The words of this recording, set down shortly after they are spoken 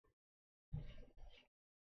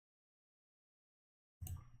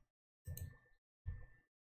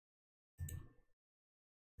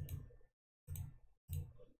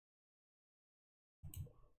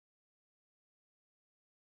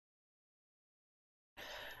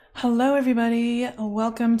Hello, everybody.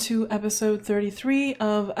 Welcome to episode 33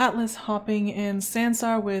 of Atlas Hopping in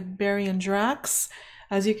Sansar with Barry and Drax.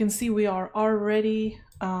 As you can see, we are already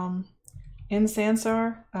in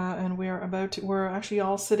Sansar, and we're actually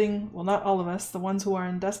all sitting, well, not all of us, the ones who are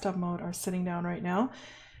in desktop mode are sitting down right now.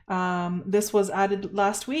 This was added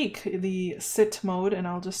last week, the sit mode, and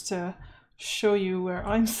I'll just show you where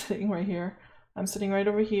I'm sitting right here. I'm sitting right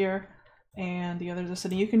over here, and the others are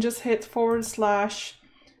sitting. You can just hit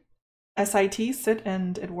 /SIT, sit,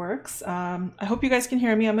 and it works. I hope you guys can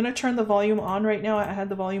hear me. I'm going to turn the volume on right now. I had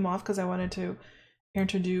the volume off because I wanted to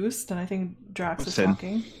introduce, and I think Drax is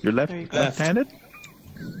talking. You're left-handed?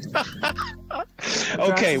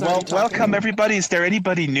 Okay, well, welcome everybody. Is there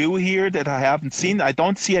anybody new here that I haven't seen? I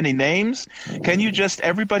don't see any names. Can you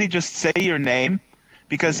everybody just say your name?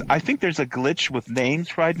 Because I think there's a glitch with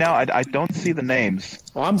names right now. I don't see the names.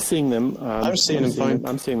 Oh, I'm seeing them. I'm seeing them fine.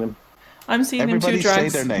 I'm seeing them. I'm seeing everybody them too,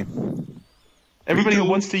 Drax. Say their name. Everybody who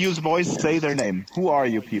wants to use voice, say their name. Who are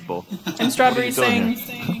you people? I'm Strawberry Singh.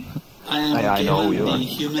 I know who you are. The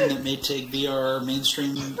human that may take VR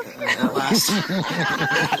mainstream at last.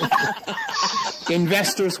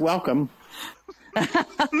 Investors welcome.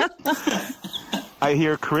 I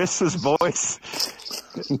hear Chris's voice.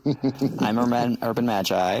 I'm Urban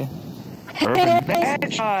Magi. Urban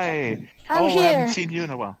Magi! I'm I here. haven't seen you in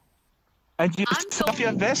a while. And you,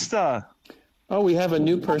 Sophia Vesta. Oh, we have a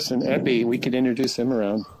new person, Ebby. We could introduce him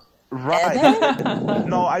around. Right.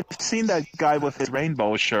 No, I've seen that guy with his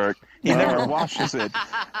rainbow shirt. He never washes it.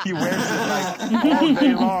 He wears it like all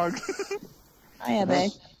day long. Hi,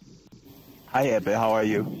 Ebbe. Hi, Ebbe. How are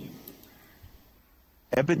you?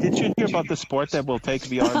 Ebbe, did you hear about the sport that will take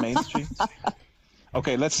VR mainstream?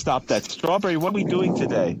 Okay, let's stop that. Strawberry, what are we doing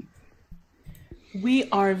today? We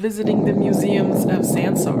are visiting the museums of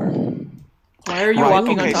Sansar. Why are you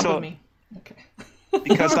walking on top of me? Okay.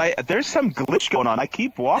 Because there's some glitch going on. I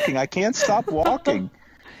keep walking. I can't stop walking.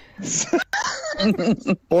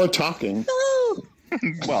 Or talking.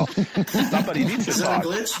 Well, somebody needs to talk. Is that a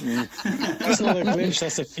glitch? That's not a glitch,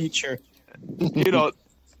 that's a feature. You know,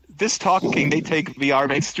 this talking, they take VR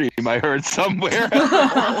mainstream, I heard somewhere.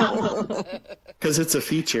 Because it's a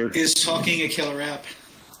feature. Is talking a killer app?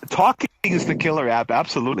 Talking is the killer app,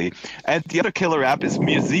 absolutely. And the other killer app is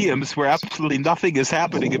museums where absolutely nothing is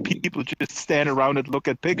happening and people just stand around and look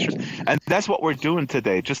at pictures. And that's what we're doing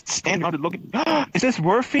today. Just stand around and look at... Is this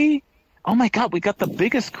Worthy? Oh my God, we got the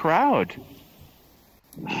biggest crowd.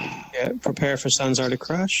 Yeah, prepare for Sansar to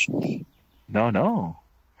crash. No.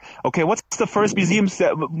 Okay, what's the first museum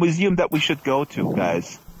that we should go to,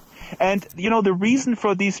 guys? And, you know, the reason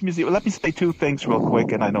for these museums... Let me say two things real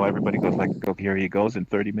quick, and I know everybody goes like, oh, here he goes in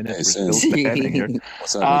 30 minutes. We're still standing here.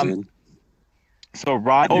 What's up, dude? So,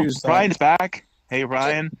 Ryan's back. Hey,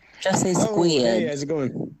 Ryan. Just say squid. Hey, how's it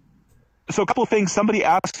going? So a couple of things. Somebody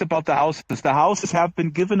asked about the houses. The houses have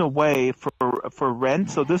been given away for rent.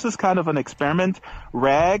 So this is kind of an experiment.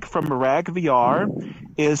 Rag from Rag VR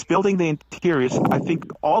is building the interiors. I think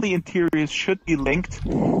all the interiors should be linked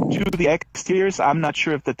to the exteriors. I'm not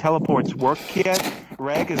sure if the teleports work yet.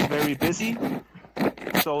 Rag is very busy.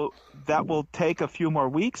 So that will take a few more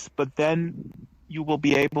weeks, but then you will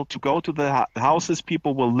be able to go to the houses.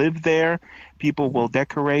 People will live there. People will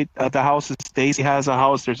decorate the houses. Daisy has a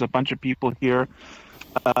house. There's a bunch of people here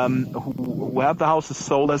who have the houses.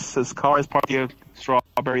 Solus, his car is part of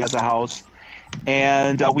Strawberry has a house.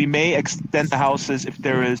 And we may extend the houses if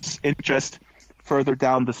there is interest further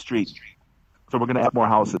down the street. So we're going to add more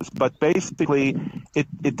houses. But basically,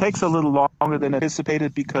 it takes a little longer than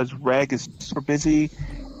anticipated because Reg is super busy.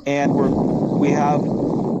 And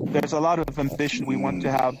there's a lot of ambition. We want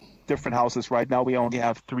to have different houses. Right now, we only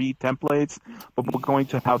have 3 templates, but we're going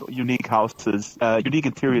to have unique houses, unique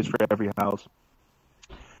interiors for every house.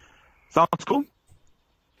 Sounds cool?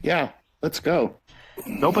 Yeah, let's go.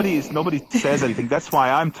 Nobody says anything. That's why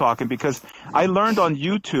I'm talking, because I learned on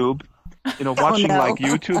YouTube, watching like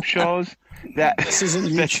YouTube shows that This isn't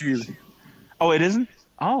YouTube. Oh, it isn't?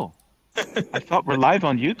 Oh, I thought we're live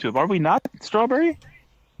on YouTube. Are we not, Strawberry?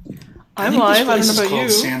 I'm live. I don't know about you.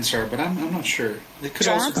 Sansar, but I'm not sure. It could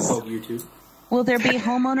also be called YouTube. Will there be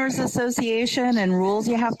homeowners association and rules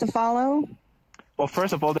you have to follow? Well,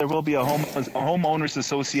 first of all, there will be a homeowners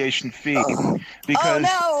association fee because.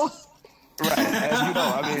 Oh Right, as you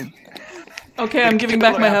know, I mean. Okay, I'm giving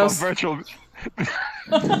back my house. The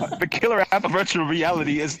killer app of virtual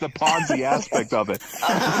reality is the Ponzi aspect of it.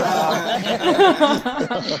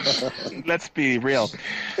 Let's be real.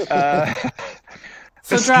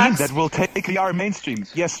 So the Drax, scheme that will take VR mainstream.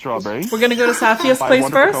 Yes, Strawberry. we're gonna go to Safia's place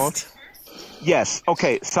first. Yes.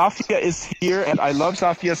 Okay. Safia is here, and I love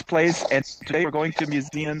Safia's place. And today we're going to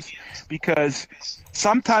museums because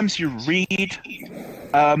sometimes you read.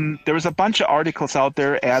 There was a bunch of articles out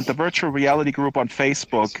there, and the virtual reality group on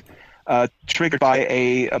Facebook, triggered by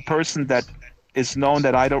a person that is known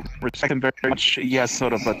that I don't respect him very much. He has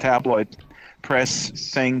sort of a tabloid press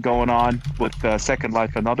thing going on with Second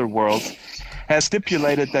Life and Other Worlds. Has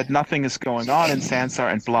stipulated that nothing is going on in Sansar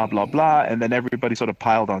and blah, blah, blah. And then everybody sort of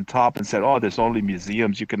piled on top and said, oh, there's only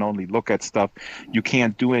museums. You can only look at stuff. You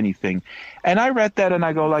can't do anything. And I read that and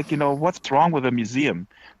I go like, what's wrong with a museum?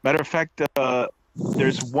 Matter of fact,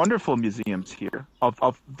 there's wonderful museums here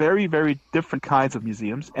of very, very different kinds of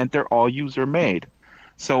museums, and they're all user-made.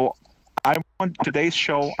 So today's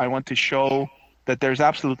show, I want to show that there's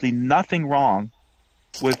absolutely nothing wrong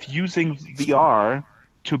with using VR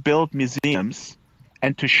to build museums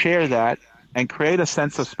and to share that and create a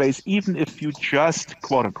sense of space, even if you just,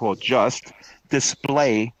 quote unquote, just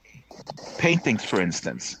display paintings, for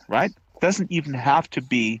instance, right? Doesn't even have to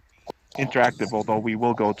be interactive, although we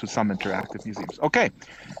will go to some interactive museums. Okay,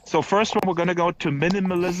 so first one, we're going to go to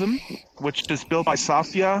Minimalism, which is built by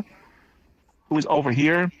Safia, who is over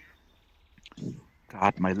here.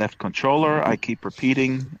 God, my left controller, I keep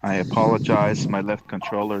repeating. I apologize. My left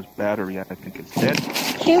controller's battery, I think, is dead.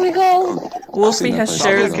 Here we go. Wolfie has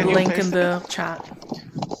shared the link in the chat.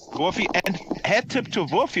 Wolfie, and head tip to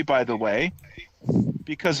Wolfie, by the way,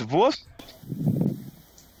 because Wolf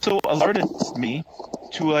also alerted me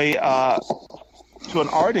to an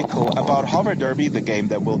article about Hover Derby, the game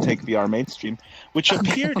that will take VR mainstream, which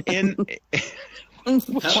appeared in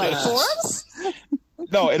Forbes?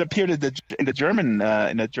 No, it appeared in a German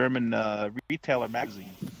retailer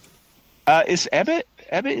magazine. Is Ebbe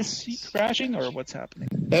is he crashing or what's happening?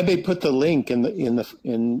 Ebbe put the link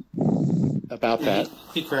in about that.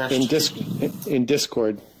 He crashed. In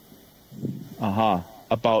Discord.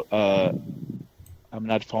 About I'm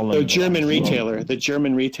not following. The German retailer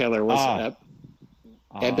was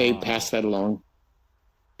Ebbe passed that along.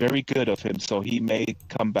 Very good of him. So he may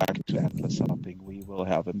come back to Atlas Hopping. We will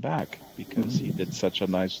have him back because he did such a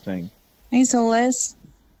nice thing. Hey, Solus.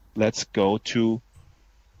 Let's go to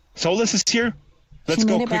Solus is here. Let's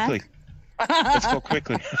go quickly. Let's go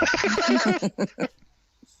quickly.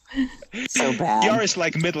 So bad. VR is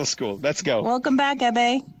like middle school. Let's go. Welcome back,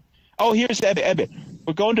 Ebbe. Oh, here's Ebbe.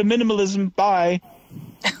 We're going to Minimalism. Bye.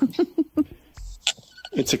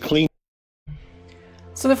 It's a clean.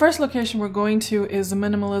 So the first location we're going to is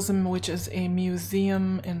Minimalism, which is a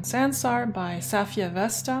museum in Sansar by Safia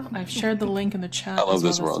Vesta. I've shared the link in the chat I love as well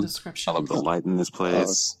this as world. the description. I love the light in this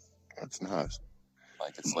place. That's nice.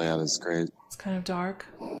 Like its layout is great. It's kind of dark.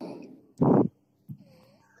 It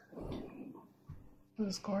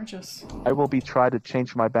was gorgeous. I will be trying to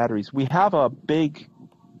change my batteries. We have a big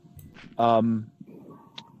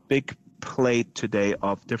plate today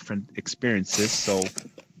of different experiences, so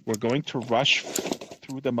we're going to rush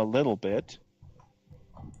through them a little bit,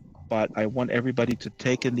 but I want everybody to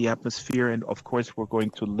take in the atmosphere, and of course we're going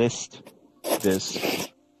to list this.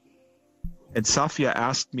 And Safia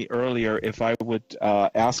asked me earlier if I would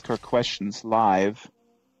ask her questions live,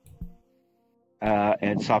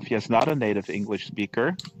 and Safia is not a native English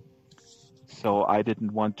speaker, so I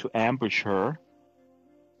didn't want to ambush her,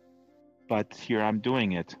 but here I'm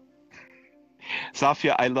doing it.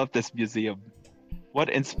 Safia, I love this museum. What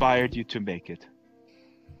inspired you to make it?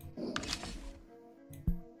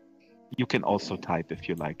 You can also type if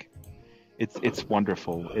you like. It's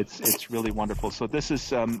wonderful. It's really wonderful. So this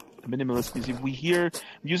is Minimalist Museum. We hear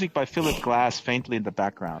music by Philip Glass faintly in the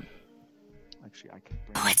background. Actually, I can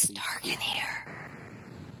bring It's dark in here.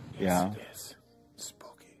 Yeah. Yes.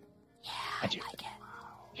 Spooky. Yeah, And I like it.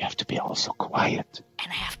 You have to be also quiet.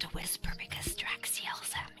 And I have to whisper because Drax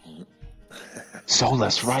yells at me.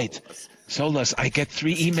 Solus, right. Solus, I get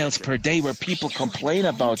 3 emails per day where people complain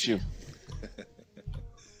about you.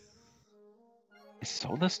 Is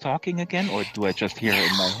Solus talking again, or do I just hear it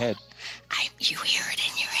in my head? You hear it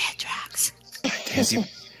in your head, Drax.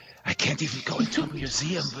 I can't even go into a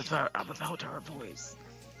museum without her voice.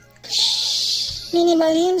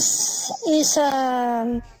 Minimalism is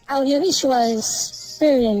audiovisual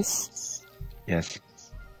experience. Yes.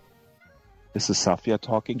 This is Safia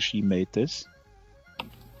talking. She made this.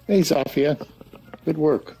 Hey, Safia. Good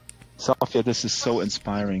work. Safia, this is so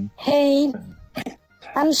inspiring. Hey,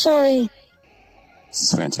 I'm sorry. This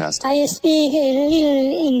is fantastic. I speak a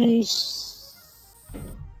little English.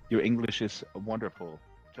 Your English is wonderful,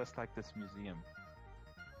 just like this museum.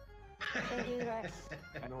 Thank you, Drax.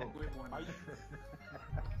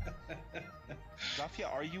 Zafia,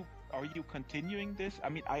 are you continuing this? I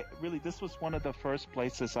mean, this was one of the first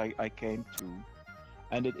places I came to,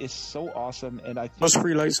 and it is so awesome. And I think Those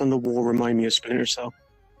free lights on the wall remind me of Splinter Cell.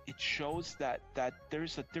 it shows that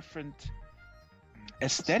there's a different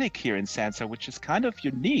aesthetic here in Sansar, which is kind of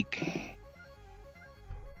unique.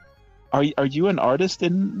 Are you an artist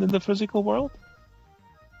in the physical world?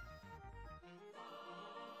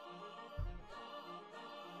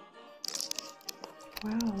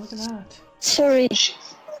 Wow, look at that. Sorry.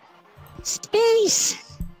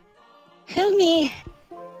 Space! Help me!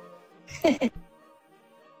 Let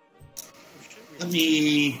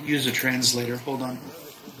me use a translator. Hold on.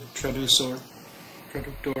 Traductor.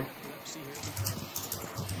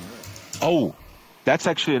 Oh, that's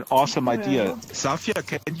actually an awesome idea. Zafia,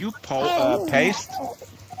 can you paste?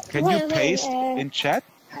 Can you paste in chat?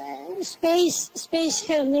 Space,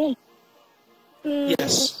 help me.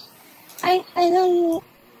 Yes. I don't...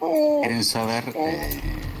 Quieren saber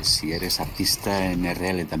si eres artista en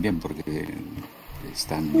RL también, porque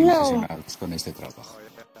están impresionados con este trabajo.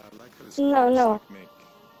 No.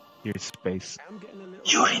 Here's space.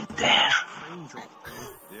 You're in there.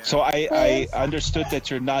 So I understood that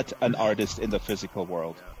you're not an artist in the physical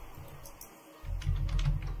world.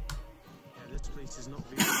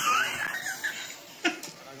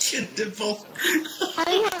 Dimple.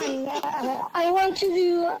 I want to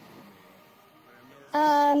do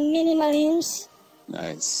minimalism.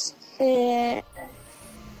 Nice.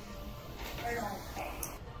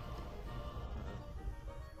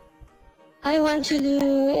 I want to do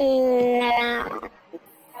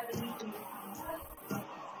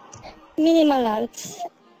minimal arts.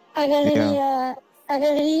 A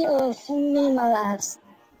gallery of minimal arts.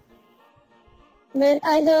 But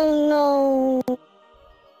I don't know.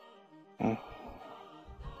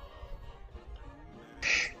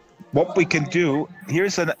 What we can do,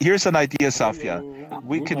 here's an idea, Zafia.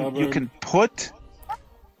 You can put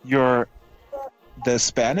the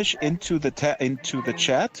Spanish into the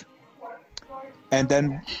chat, and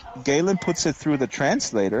then Galen puts it through the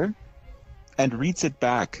translator and reads it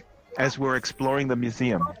back as we're exploring the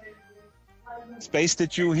museum. Space,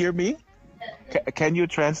 did you hear me? Can you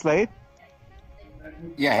translate?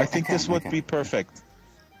 Yeah, I think this would be perfect.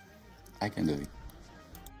 I can do it.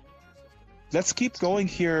 Let's keep going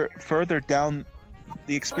here further down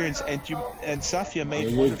the experience, and Zafia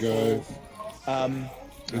made wonderful. Can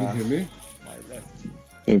you hear me?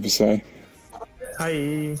 PST.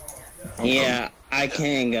 Hi. Yeah, I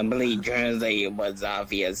can't completely translate what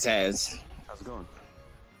Zafia says. How's it going?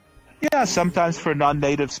 Yeah, sometimes for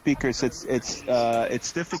non-native speakers, it's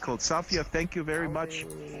difficult. Zafia, thank you very much.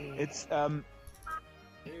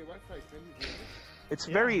 It's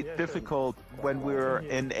very difficult when we're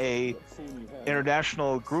in a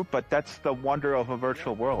international group, but that's the wonder of a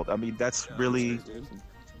virtual world. I mean, that's really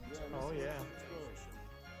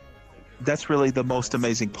the most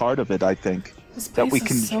amazing part of it, I think, that we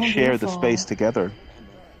can share the space together.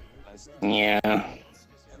 Yeah.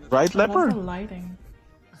 Right, Leper? The lighting.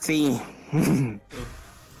 See.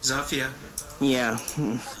 Zafia. Yeah,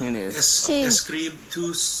 it is. Escribe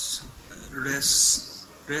tus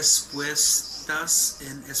respuestas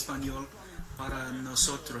en español para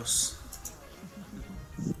nosotros.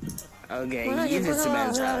 Okay, Bueno, you yo need to puedo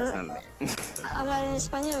mention hablar something. en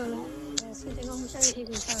español. Es que tengo mucha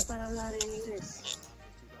dificultad para hablar en inglés.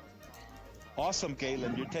 Awesome,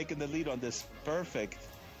 Galen. You're taking the lead on this. Perfect.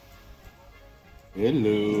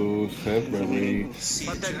 Hello, Strawberry.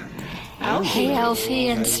 Hey, Elfie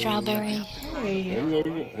and Strawberry.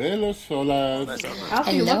 Hello, Solas.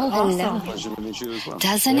 Hello.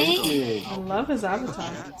 Doesn't he? I love his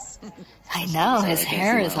avatar. I know, his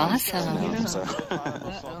hair is awesome.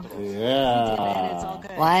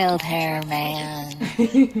 Yeah. Wild hair, man.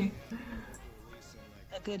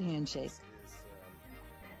 A good handshake.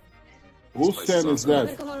 Whose stand is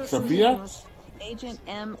that? Sophia? Agent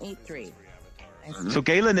M83. So,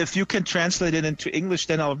 Galen, if you can translate it into English,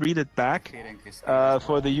 then I'll read it back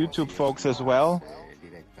for the YouTube folks as well.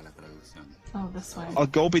 Oh, this way. I'll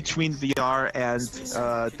go between VR and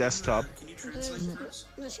desktop.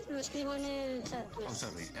 Oh,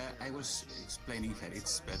 sorry. I was explaining that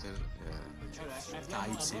it's better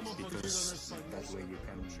types it because that way you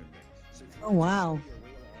can. Oh, wow.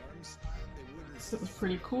 This is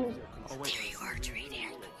pretty cool. There you are, Drain Air.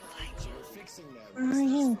 Where are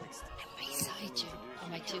you? I'm beside you.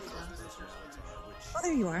 Am I too close? Oh,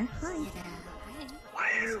 there you are. Hi. Yeah, hi. Why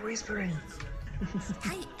are you whispering?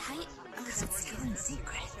 Hi. Because it's stealing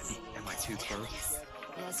secrets. Am I too close?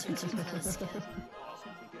 Yes, you're too close.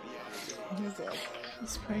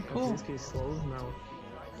 That's pretty cool. This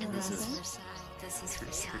is her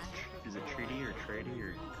son. Is it treaty or tradie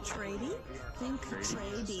or? Tradie? Think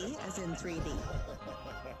tradie as in 3D.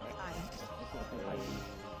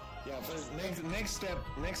 Yeah, next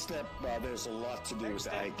step. There's a lot to do with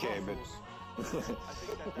IK, but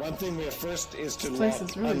one thing we have first is to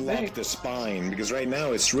unlock the spine, because right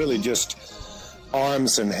now it's really just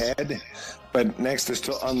arms and head. But next is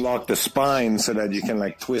to unlock the spine so that you can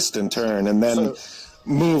like twist and turn, and then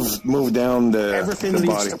move down the everything the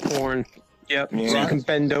leads body. to porn. Yep. Yeah. So you can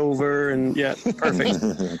bend over and perfect.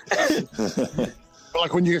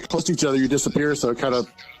 Like when you get close to each other, you disappear. So it kind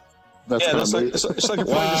of it's like a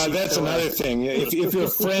privacy. That's another thing. If you're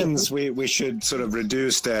friends, we should sort of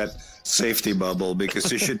reduce that safety bubble,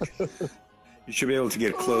 because you should be able to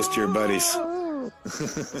get close to your buddies.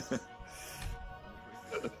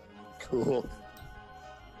 Cool.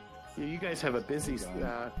 Yeah, you guys have a busy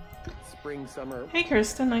spring, summer. Hey,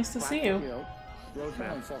 Kirsten, nice to see you.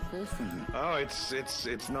 Roadmap. Oh,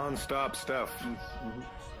 it's non-stop stuff.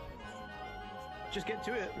 Just get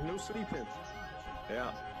to it. No sleeping.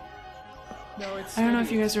 Yeah. I don't know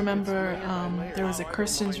if you guys remember, there was a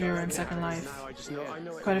Kirsten's viewer in Second Life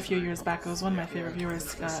quite a few years back. It was one of my favorite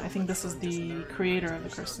viewers. I think this is the creator of the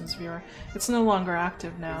Kirsten's viewer. It's no longer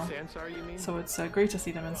active now, so it's great to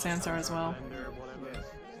see them in Sansar as well.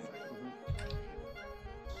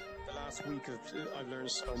 The last week I've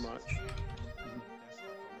learned so much.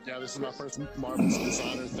 Yeah, this is my first Marvel's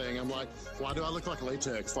designer thing. I'm like, why do I look like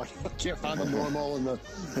latex? Like, I can't find the normal and the.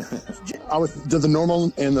 Do the normal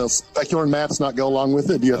and the specular maps not go along with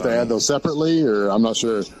it? Do you have to add those separately, or I'm not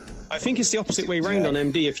sure? I think it's the opposite way round on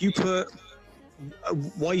MD. If you put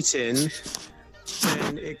white in,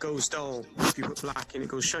 then it goes dull. If you put black in, it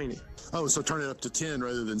goes shiny. Oh, so turn it up to 10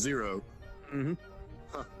 rather than 0. Mm-hmm.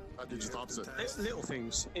 Huh, I did just opposite. Little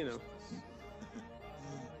things, you know.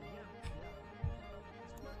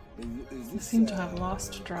 We seem to have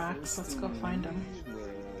lost Drax. Let's go find him.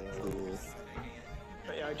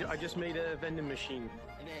 But yeah, I just made a vending machine.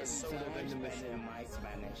 A soda vending machine.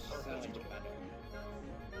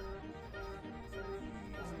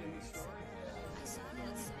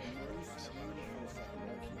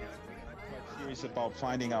 Curious about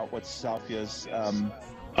finding out what Salfia's.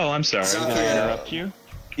 Oh, I'm sorry. Did I interrupt you?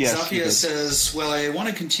 Yes. Zafia says, "Well, I want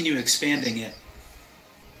to continue expanding it."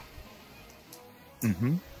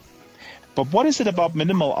 Mm-hmm. But what is it about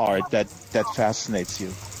minimal art that fascinates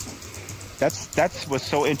you? That's what's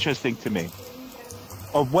so interesting to me.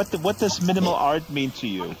 Or what does minimal art mean to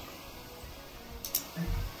you?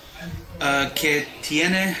 Que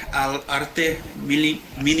tiene al arte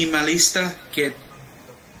minimalista que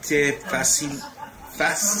te fascina.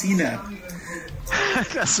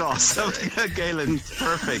 That's awesome, Galen.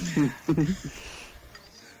 Perfect.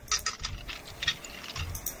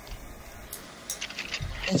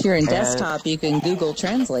 If you're in desktop, you can Google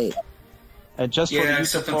Translate. And just for you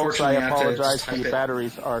folks, I apologize. The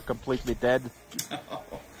batteries are completely dead.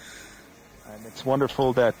 And it's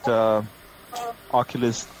wonderful that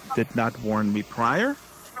Oculus did not warn me prior.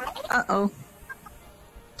 Uh-oh.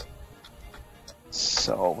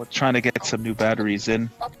 So we're trying to get some new batteries in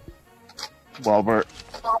while we're...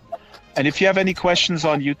 And if you have any questions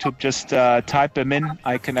on YouTube, just type them in.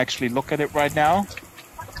 I can actually look at it right now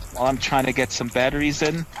while I'm trying to get some batteries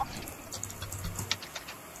in.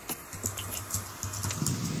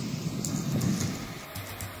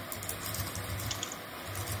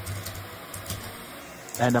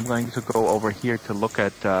 And I'm going to go over here to look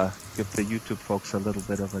at, give the YouTube folks a little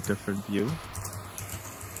bit of a different view.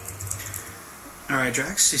 Alright,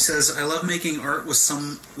 Drax, he says, I love making art with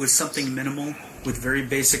something minimal, with very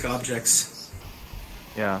basic objects.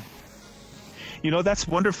 Yeah. You know, that's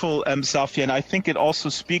wonderful, Safia, and I think it also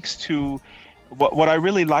speaks to what I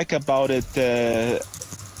really like about it,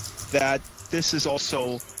 that this is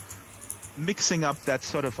also mixing up that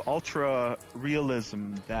sort of ultra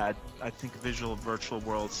realism that I think visual virtual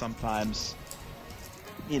worlds sometimes,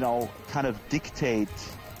 you know, kind of dictate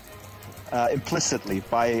implicitly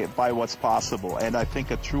by what's possible. And I think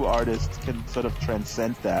a true artist can sort of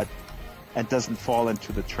transcend that and doesn't fall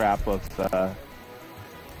into the trap of,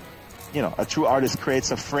 you know, a true artist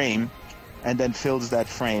creates a frame and then fills that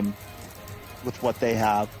frame with what they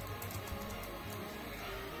have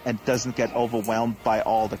and doesn't get overwhelmed by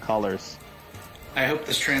all the colors. I hope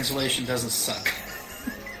this translation doesn't suck.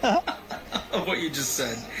 Of what you just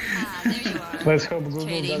said. Let's hope Google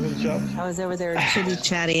doesn't jump. I was over there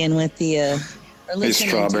chitty-chatting with the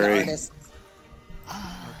Strawberry.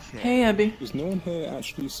 Hey, Abby. Does no one here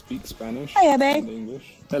actually speak Spanish? Hi, Abby. And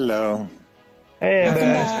English? Hello. Hey,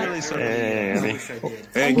 That's really sort of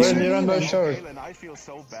Hey, where's the rainbow short? I feel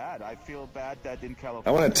so bad. I feel bad that in California.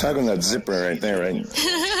 I want to tug on that zipper right there, right?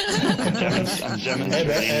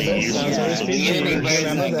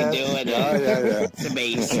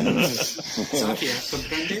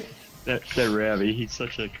 That Ravi, he's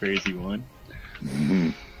such a crazy one.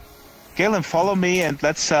 Galen, follow me and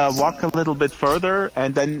let's walk a little bit further,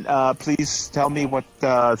 and then please tell me what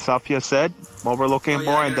Safia said, what we're looking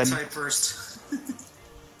for, and then. Type first.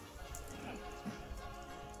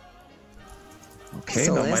 Okay,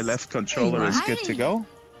 now my left controller is good to go.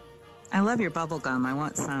 I love your bubble gum. I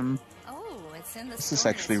want some. Oh, it's in the This is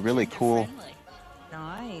actually really cool.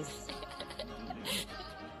 Nice.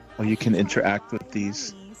 Oh, you can interact with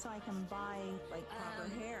these. So I can buy like proper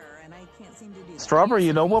hair, and I can't seem to do that. Strawberry,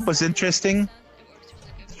 you know what was interesting?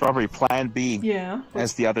 Strawberry, Plan B. Yeah.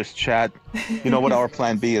 As the others chat. You know what our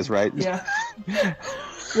Plan B is, right? Yeah.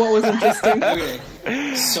 What was interesting? Okay.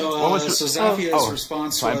 So, so Zafia's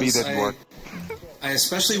response Plan B was, didn't work. I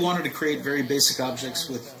especially wanted to create very basic objects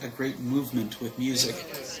with a great movement with music.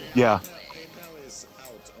 Yeah.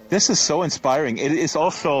 This is so inspiring. It is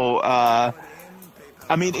also, I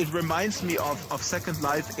mean, it reminds me of Second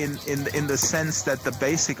Life in the sense that the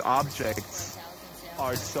basic objects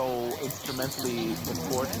are so instrumentally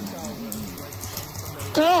important.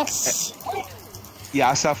 Drax.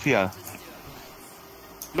 Yeah, Safia.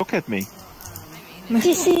 Look at me.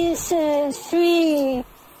 This is 3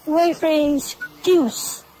 wireframes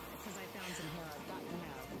fuse.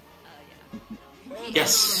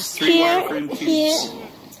 Yes, 3 Here, wireframe here, cubes.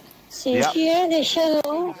 see Yeah. here the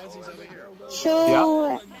shadow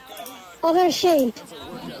show other shape.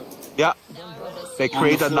 Yeah. They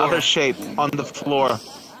create another shape on the floor.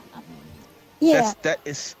 Yeah.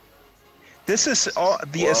 This is all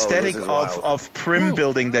the aesthetic of prim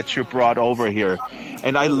building that you brought over here,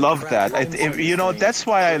 and I love that. You know, that's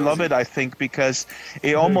why I love it. I think because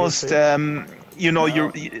it almost, you know,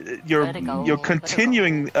 you're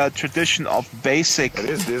continuing a tradition of basic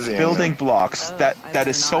building blocks that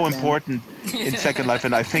is so important in Second Life,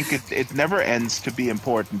 and I think it never ends to be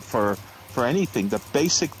important for anything. The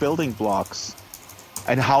basic building blocks.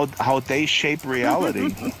 And how they shape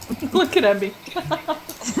reality. Look at Abby. I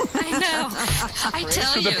know. I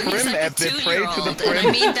tell to you, the prim, he's like a they pray to the 2-year-old, prim. and I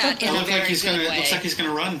mean that in a Looks very like he's good gonna. way. Looks like he's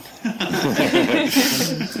gonna run.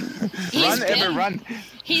 Run, Ever, run.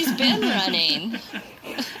 He's been running.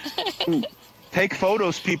 Take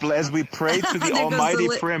photos, people, as we pray to the There goes almighty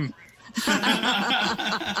the prim.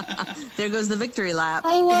 There goes the victory lap.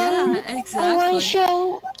 I want to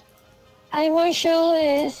show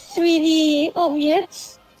 3D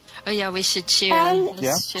objects Oh yeah, we should cheer. and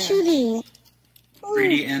Let's cheer. 2D.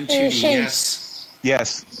 3D and 2D. shapes. Yes.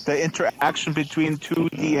 Yes, the interaction between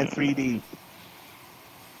 2D and 3D.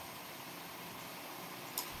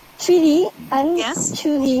 3D and Yes.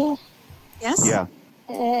 2D. Yes. Yeah,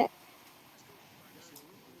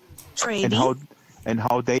 Trading. and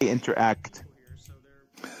how they interact.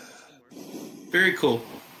 Very cool.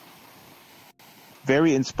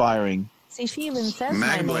 Very inspiring. See, she even says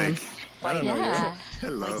my name. Blake. I don't know. Yeah.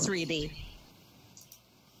 Hello. Like 3D.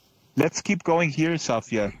 Let's keep going here,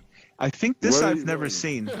 Safia. I think this Where are I've you never going?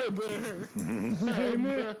 seen.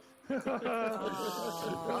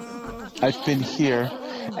 I've been here.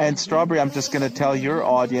 And Strawberry, I'm just going to tell your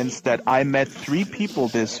audience that I met 3 people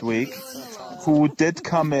this week who did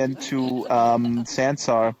come into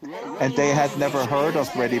Sansar, and they had never heard of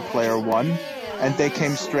Ready Player One, and they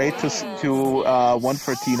came straight to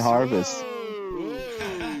 114 Harvest.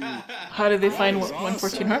 How did they find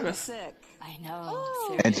 114 Harvest? I know.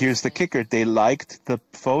 And here's the kicker, they liked the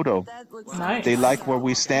photo. Nice. They like where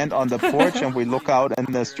we stand on the porch and we look out in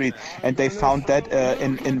the street, and they found that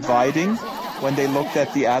inviting. When they looked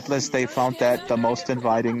at the atlas, they found that the most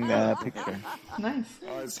inviting picture. Nice.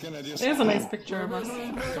 It is a nice picture of us.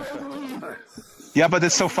 Yeah, but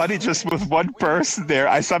it's so funny just with one person there.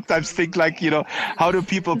 I sometimes think, like, you know, how do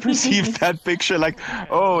people perceive that picture? Like,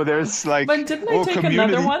 oh, there's like, But didn't I take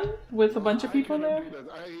community. another one with a bunch of people there?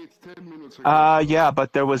 Yeah,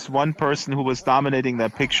 but there was one person who was dominating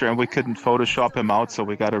that picture, and we couldn't Photoshop him out, so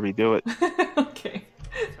we got to redo it. Okay.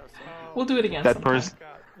 We'll do it again. That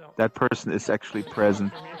person is actually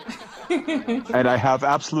present. And I have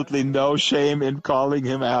absolutely no shame in calling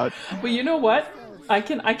him out. But you know what? I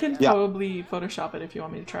can probably Photoshop it if you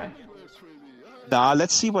want me to try. Nah,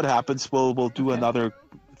 let's see what happens. We'll do another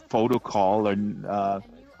photo call, and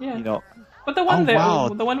Yeah. you know. But the one Oh, there, wow.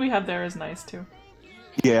 the one we have there is nice too.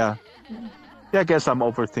 Yeah. I guess I'm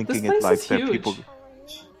overthinking This it. place Like is that huge. people.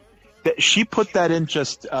 She put that in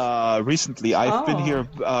just recently. I've been Oh. here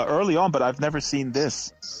early on, but I've never seen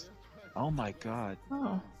this. Oh my god.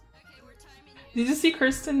 Oh. Did you see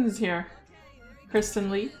Kirsten is here? Kirsten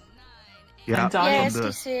Lee? Yeah. And Donnie. Yes,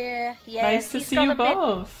 he's here. Yes, Nice to see you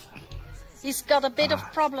both. He's got a bit of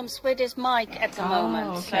problems with his mic at the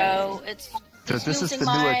moment, so it's. So this is using the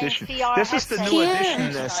my new edition. VR This is the headset. new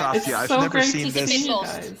edition, Safia. I've so never great seen to this. see you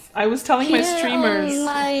guys. I was telling my streamers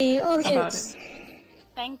about it.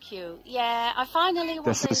 Thank you. Yeah, I finally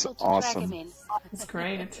was This is able to awesome. drag him in. It's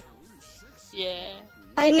great. Yeah.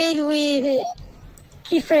 I made with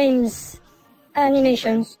keyframes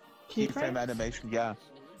animation. Keyframe animation, yeah.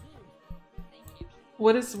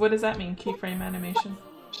 What does that mean? Keyframe animation.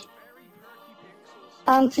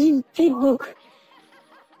 Facebook.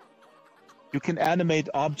 You can animate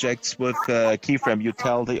objects with keyframe. You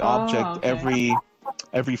tell the object every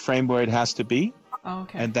frame where it has to be,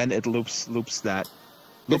 and then it loops that.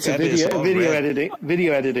 It's a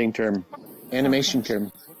video editing term, animation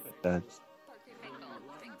term.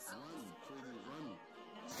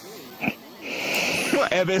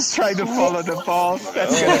 Eb is trying to follow the ball.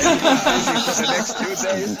 That's going to be busy for the next 2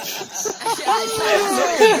 days. I'm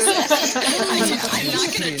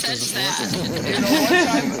not going to touch that.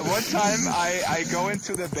 You know, one time I go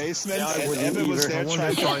into the basement and Eb was there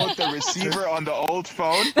trying to put the receiver on the old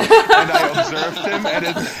phone, and I observed him,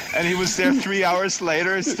 and he was there 3 hours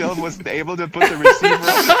later, still wasn't able to put the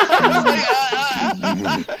receiver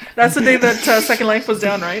on. That's the day that Second Life was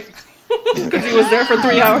down, right? Because he was there for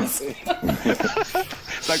 3 hours.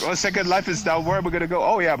 It's like, oh, Second Life is down. Where am I going to go?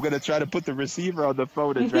 Oh, yeah, I'm going to try to put the receiver on the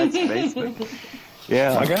phone in Drax's basement.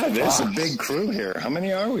 Yeah. My God, there's a big crew here. How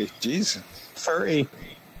many are we? Jeez. 30.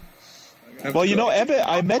 Well, you know, Ebbe,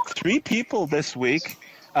 I met 3 people this week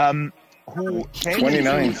who came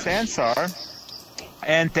 29. to Sansar,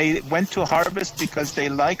 and they went to Harvest because they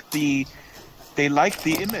liked the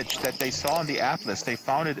image that they saw on the atlas. They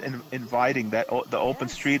found it inviting, that the open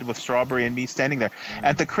street with Strawberry and me standing there.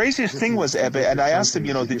 And the craziest thing was, Ebbe, and I asked them,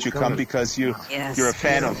 you know, did you come because you're a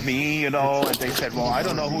fan of me, you know? And they said, well, I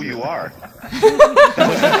don't know who you are.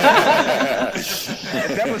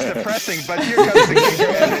 That was depressing, but here comes the kicker.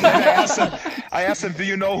 And then I asked them, do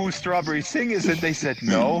you know who Strawberry Singh is? And they said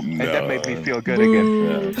no, and that made me feel good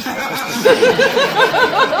again.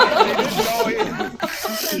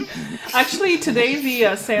 Actually, today the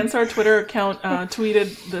Sansar Twitter account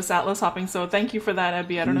tweeted this Atlas hopping, so thank you for that,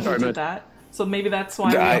 Ebby. I don't know who did that. So maybe that's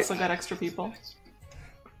why we also got extra people.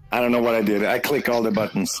 I don't know what I did. I click all the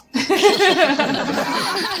buttons. No,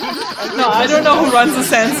 I don't know who runs the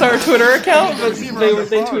Sansar Twitter account, but they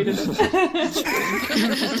tweeted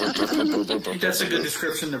it. That's a good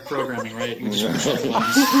description of programming, right?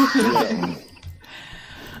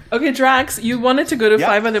 Okay, Drax, you wanted to go to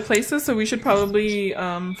 5 other places, so we should probably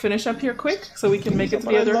finish up here quick so we can make it to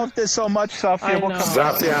the other. I love this so much, Safia.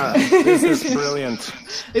 Zafia, this is brilliant.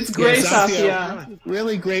 It's great, Zafia.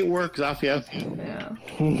 Really great work, Zafia. Yeah.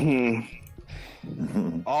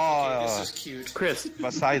 Oh, this is cute. Chris,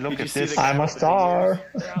 Masai, look at this. I'm a star.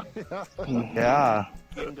 Yeah.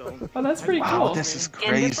 Oh, that's pretty cool. Wow, this is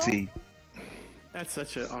crazy. That's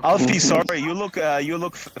such a. Alfie, sorry, you look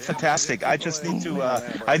fantastic. I just need to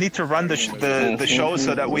run the show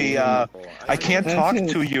so that I can't talk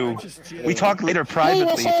to you. We talk later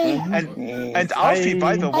privately. And Alfie,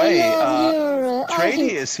 by the way,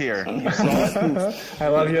 Trady is here. I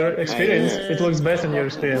love your experience. It looks better in your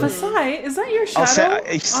experience. Masai, is that your shadow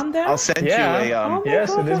on there? I'll send you a. Oh yes,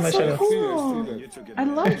 God, it is my that's shadow. so cool. I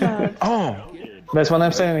love that. Oh, that's what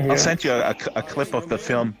I'm saying here. I'll send you a clip of the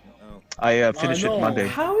film. I finished it Monday.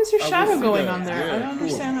 How is your shadow going on there? I don't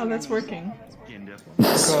understand how that's working.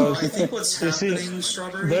 So I think what's happening,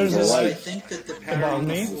 Strawberry, there's is a I light think that the pattern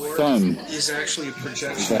before is actually a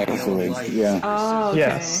projection of the light. Oh, okay.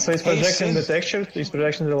 Yes, so it's projecting the texture, it's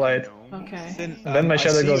projecting the light. Okay. And then my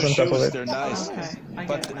shadow goes on top of it. They're nice. Okay.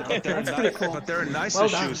 But they're nice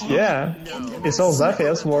shoes. Yeah, it's all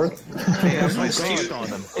Zafia's work. They have my skin on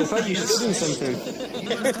them. It's like you're studying something.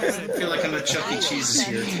 I feel like I'm at Chuck E. Cheese's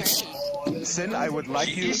here. Sin, I would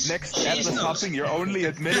like you next Atlas hopping. You're only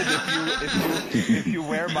admitted if you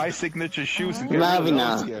wear my signature shoes.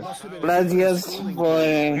 Lavina, gracias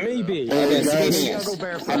por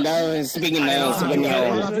speaking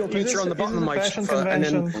Your picture on the bottom of my and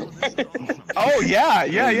then. Oh yeah,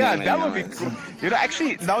 that would be cool. You know,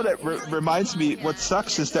 actually, now that reminds me, what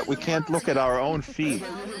sucks is that we can't look at our own feed.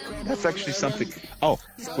 That's actually something. Oh,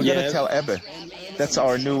 we're gonna tell Ebbe That's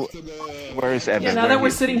our new. Where is Evan? Yeah, now that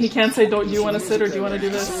we're sitting, he can't say, "Do you want to sit or do you want to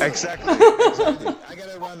do this?" Exactly.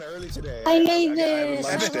 I made this.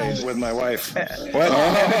 Lunch with my wife. What?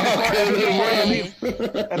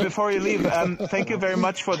 And before you leave, thank you very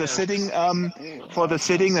much for the sitting.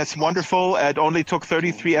 That's wonderful. It only took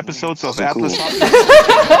 33 episodes of Atlas.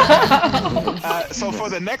 So for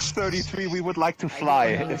the next 33, we would like to fly,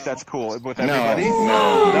 if that's cool with everybody.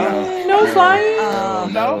 No flying.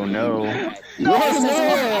 No.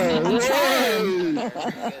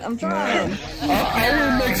 I'm trying. I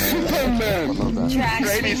will make Superman.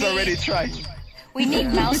 Grady's already tried. We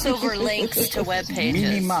need mouse over links to web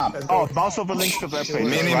pages. Oh, mouse over links to web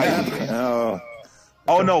pages. Minimap. Right?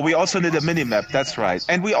 Oh no, we also need a minimap. That's right,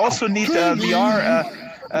 and we also need VR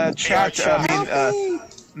chat.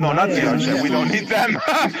 No, not VR chat. We don't need them.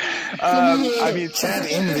 I mean, chat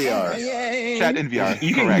in VR. Chat in VR.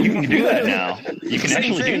 You can do that now. You can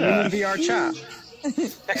actually do that. VR chat.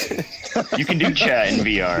 You can do chat in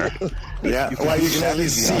VR. Yeah, well, you can at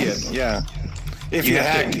least see it. Yeah. If you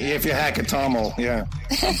hack a TOML, yeah.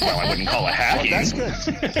 Well, I wouldn't call it hacking. That's good.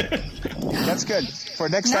 That's good. For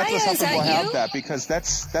next Atlas Hopping, we'll have that because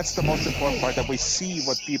that's the most important part, that we see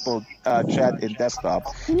what people chat in desktop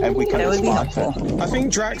and we can respond to. I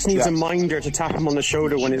think Drax needs a minder to tap him on the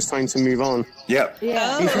shoulder when it's time to move on. Yep.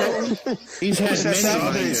 Yeah. He's had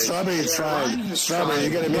Strawberry, you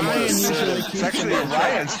gotta be more assertive. It's actually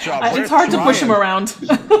Ryan's job. It's hard to push him around.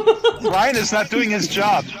 Ryan is not doing his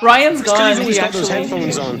job. Ryan's gone. He's got those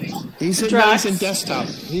headphones on. He's in desktop.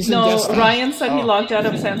 Ryan said he logged out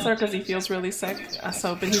of Sansar because he feels really sick.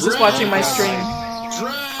 But he's just watching my stream.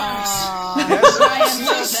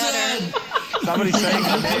 Somebody's saying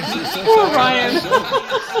the name. Poor Ryan.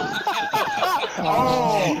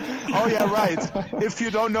 Oh yeah, right. If you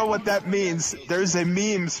don't know what that means, there's a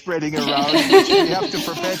meme spreading around which we have to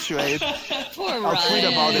perpetuate. I'll tweet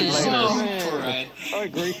about it later. I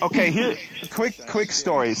agree. Okay, here, quick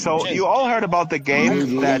story. So you all heard about the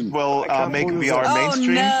game that will make VR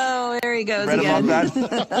mainstream? Oh no, there he goes Read again. about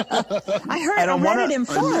that? I read it in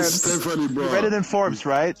Forbes. You read it in Forbes,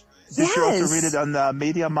 right? Did you also read it on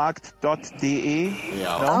mediamarkt.de? Yeah.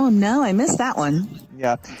 No? Oh no, I missed that one.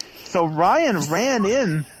 Yeah. So Ryan ran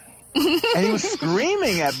in and he was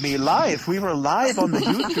screaming at me live. We were live on the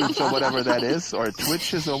YouTubes or whatever that is, or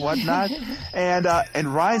Twitches or whatnot. And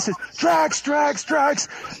Ryan said, Drax,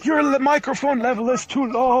 your microphone level is too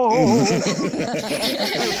low.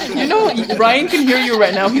 You know, Ryan can hear you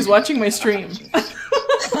right now. He's watching my stream.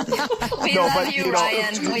 We love you,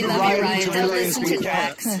 Ryan. We love you, Ryan. Don't listen to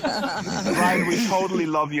Drax. Ryan, we totally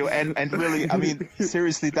love you. And really, I mean,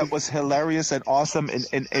 seriously, that was hilarious and awesome. And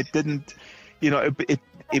it didn't, it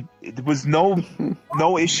was no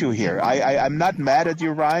issue here. I'm not mad at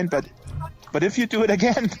you, Ryan, but if you do it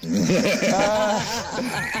again,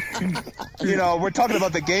 we're talking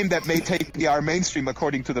about the game that may take VR mainstream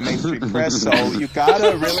according to the mainstream press. So you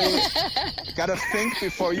gotta think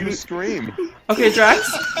before you scream. Okay, Drax.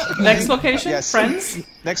 Next location. Yes. Friends.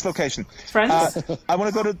 Next location. Friends. I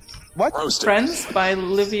want to go to what? Friends by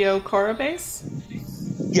Livio Corabase.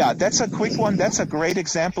 Yeah, that's a quick one. That's a great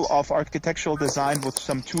example of architectural design with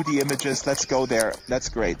some 2D images. Let's go there. That's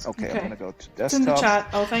great. Okay. I'm gonna go to desktop. It's in the chat.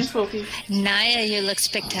 Oh, thanks, Wolfie. Naya, you look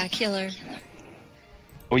spectacular.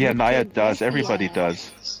 Oh yeah, Naya does. Everybody does.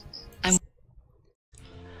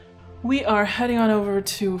 We are heading on over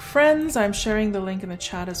to Friends. I'm sharing the link in the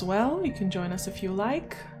chat as well. You can join us if you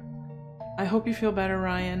like. I hope you feel better,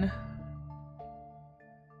 Ryan.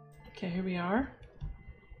 Okay, here we are.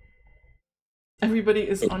 Everybody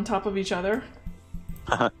is on top of each other.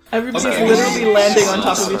 Everybody's literally landing on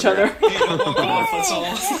top of each other.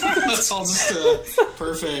 That's all just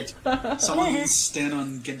perfect. Someone stand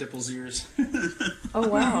on Gendipple's ears. Oh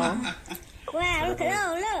wow. Wow, look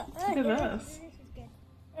at Look at this.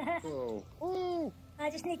 I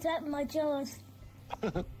just need to open my jaws.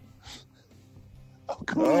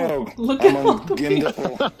 Oh, look I'm at on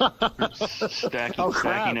Gendipple.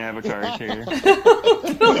 Stacking avatars here.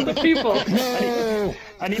 Look at people.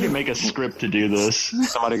 I need to make a script to do this.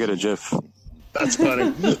 Somebody get a GIF. That's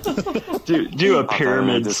funny. Do a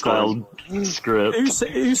pyramid-style script.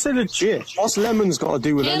 Who said a GIF? What's lemons got to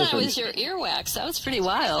do with Yeah, anything? that was your earwax. That was pretty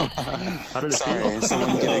wild. How did it Sorry, feel?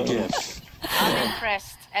 someone get a GIF. I'm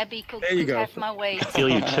impressed. Abby could There you go. have my weight. I feel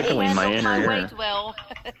you tickling my inner ear. weight well.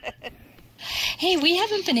 Hey, we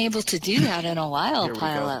haven't been able to do that in a while,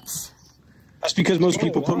 Pileups. That's because most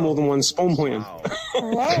people put more than one spawn point in.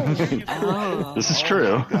 Oh. This is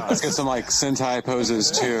true. Let's get some Sentai poses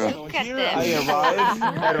too. Here I arrive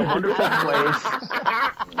at a wonderful place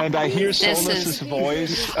And I hear Solus's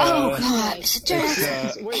voice. Oh God,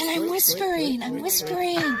 Drax! And I'm whispering. I'm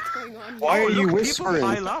whispering. Why are you whispering?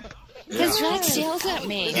 Because Drax yells at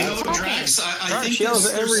me. You know, Drax, I think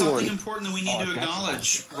there's something important that we need to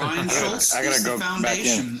acknowledge. Ryan Schultz is the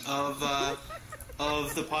foundation of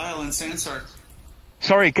the pile in Sansar.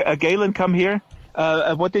 Sorry, Galen, come here.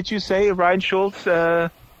 What did you say, Ryan Schultz?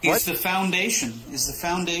 He's the foundation. Is the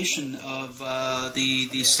foundation of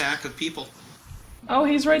the stack of people. Oh,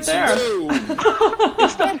 he's right there.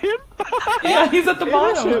 Is that him? Yeah, he's at the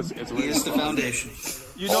bottom. He is the foundation.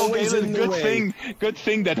 You know, Galen, good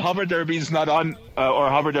thing that Hover Derby is not on, or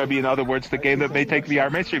Hover Derby, in other words, the game that may take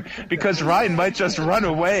VR mainstream, because Ryan might just run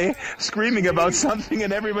away screaming about something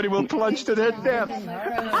and everybody will plunge to their death.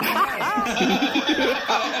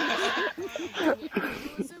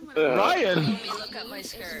 Ryan!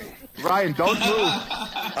 Ryan, don't move.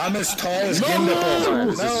 I'm as tall as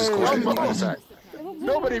Gindapole. This is quite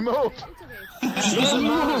Nobody move. She's a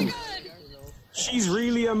man. She's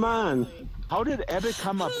really a man. How did Ebba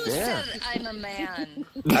come up there? I'm a man.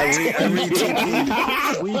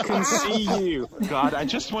 We can see you. God, I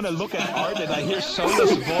just want to look at art and I hear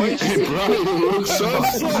Solus' voice.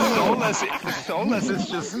 Solus is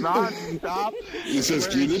just non-stop. He says,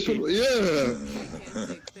 yeah.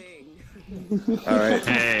 All right.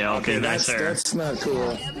 Hey, okay, nice there. That's not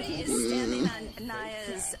cool.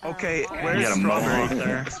 Okay, where's Strawberry?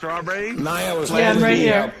 There. Strawberry? Naya was Yeah, I'm right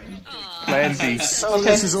here. Plan B.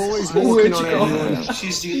 This is always walking on everyone.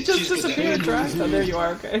 You just disappeared, Drax. Oh, there you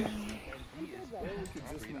are. Okay.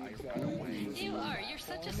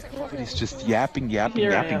 He's just yapping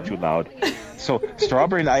too loud. So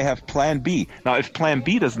Strawberry and I have Plan B. Now, if Plan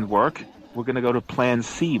B doesn't work, we're going to go to Plan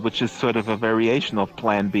C, which is sort of a variation of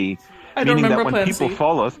Plan B. I don't meaning remember that when Plan people C.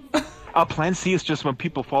 follow us, Plan C is just when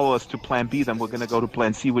people follow us to Plan B, then we're going to go to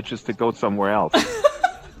Plan C, which is to go somewhere else.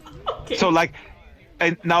 Okay. So,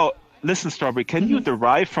 and now, listen, Strawberry, can you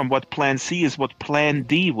derive from what Plan C is what Plan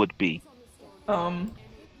D would be?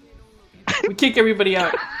 We kick everybody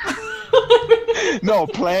out. No,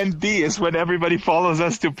 Plan D is when everybody follows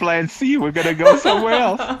us to Plan C. We're going to go somewhere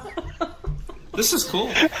else. This is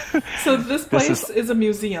cool. So this place is a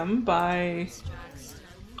museum by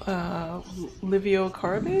Livio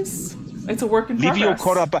Carabes. It's a work in progress.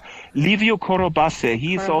 Livio Corobase.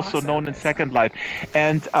 He's also known in Second Life.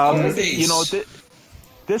 And, you know,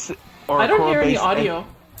 this... I don't hear any audio.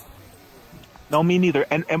 No, me neither.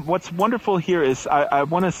 And what's wonderful here is, I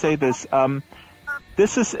want to say this,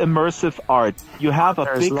 this is immersive art. You have a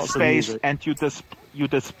big space and you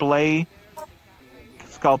display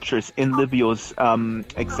sculptures in Livio's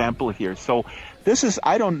example here. So this is,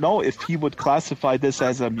 I don't know if he would classify this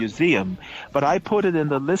as a museum, but I put it in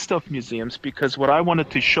the list of museums because what I wanted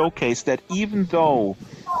to showcase that even though,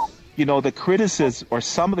 you know, the criticism or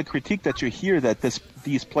some of the critique that you hear that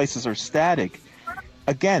these places are static,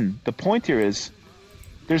 again, the point here is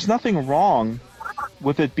there's nothing wrong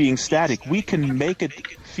with it being static. We can make it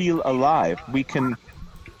feel alive. We can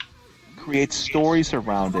create stories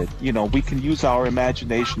around it. You know, we can use our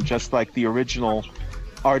imagination just like the original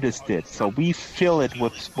artist did. So we fill it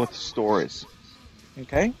with stories.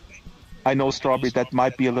 Okay? I know, Strawberry, that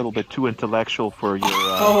might be a little bit too intellectual for your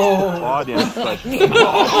audience, but...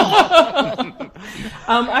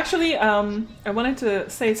 Actually, I wanted to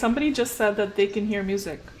say, somebody just said that they can hear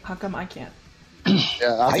music. How come I can't?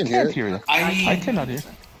 Yeah, I can't hear it. I cannot hear.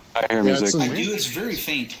 I hear music. I do. It's very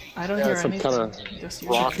faint. I don't hear some anything. kind of Just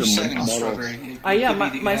rock and metal. yeah,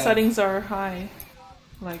 my settings are high.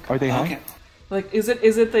 Like, are they high? Okay. Like, is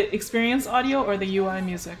it the experience audio or the UI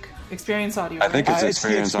music? Experience audio. I think right? it's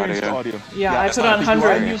experience audio. Yeah, I put it on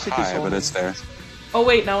 100. Music is but it's there. Oh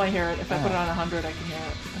wait, now I hear it. If I put it on 100, I can hear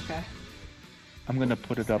it. Okay. I'm gonna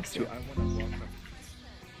put it up to.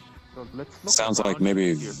 Sounds like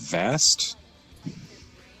maybe vast.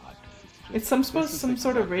 It's some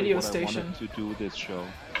sort of radio station. To do this show.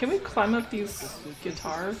 Can we climb up these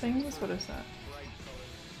guitar things? What is that?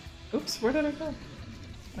 Oops, where did I go?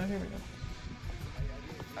 Oh, here we go.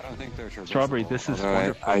 I don't think they're Strawberry, this is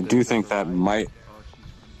wonderful. I do think that might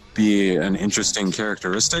be an interesting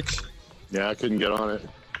characteristic. Yeah, I couldn't get on it.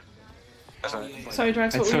 Sorry,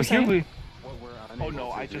 Drax, what were you saying? Oh no,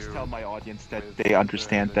 I just tell my audience that they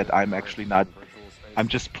understand that I'm actually not... I'm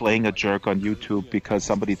just playing a jerk on YouTube because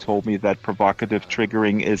somebody told me that provocative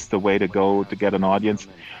triggering is the way to go to get an audience.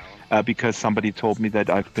 Because somebody told me that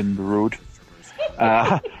I've been rude.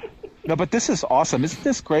 No, but this is awesome. Isn't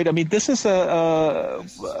this great? I mean, this is a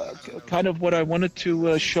kind of what I wanted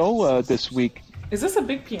to show this week. Is this a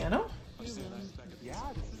big piano? Yeah,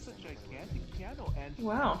 this is a gigantic piano. And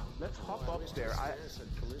wow. Let's hop up there.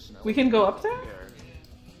 We can go up there?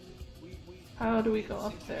 How do we go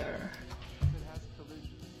up there?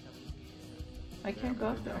 I can't go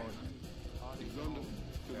up there.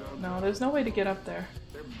 No, there's no way to get up there.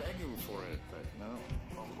 They're begging for it, but no.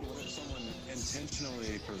 Someone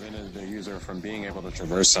intentionally prevented the user from being able to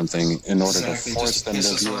traverse something in order to force them to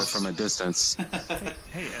view it from a distance.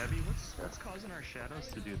 Hey, Abby, what's causing our shadows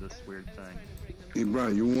to do this weird thing? Hey,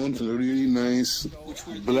 Brian, you want a really nice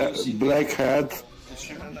black hat?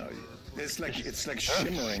 It's like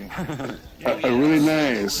shimmering. A really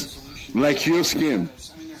nice, like your skin.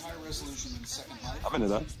 I'm into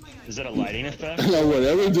that. Is it a lighting effect? No,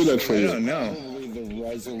 whatever, do that for you. I don't know.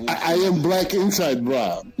 I am black inside,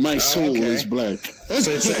 bro. My soul is black.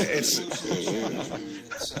 So it's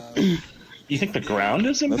You think the ground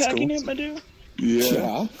is impacting it, Madhu?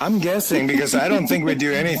 Yeah. I'm guessing because I don't think we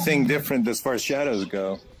do anything different as far as shadows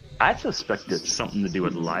go. I suspect it's something to do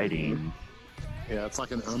with lighting. Yeah, it's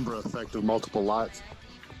like an umbra effect of multiple lights.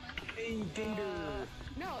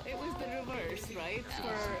 No, it was the reverse, right?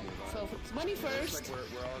 So it's money first,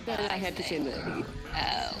 then I had to change the ID.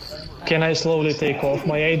 Can I slowly take off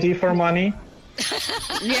my ID for money?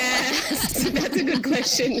 Yes, that's a good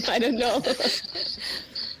question. I don't know.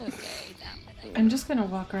 I'm just gonna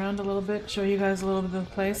walk around a little bit, show you guys a little bit of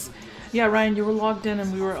the place. Yeah, Ryan, you were logged in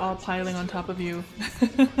and we were all piling on top of you.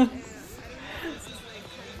 It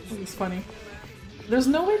was funny. There's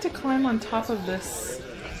no way to climb on top of this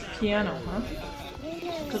piano, huh?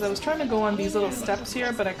 Because I was trying to go on these little steps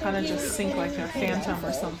here, but I kind of just sink like a phantom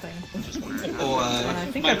or something. Oh, and I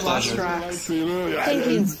think I've lost Drax. Thank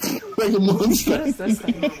you. Like a monster. What is this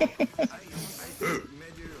thing?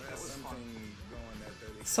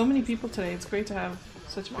 So many people today. It's great to have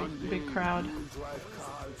such a big crowd.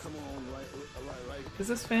 Is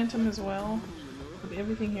this Phantom as well?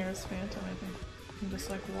 Everything here is Phantom, I think. You can just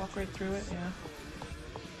like walk right through it, yeah.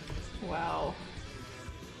 Wow.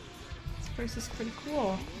 This place is pretty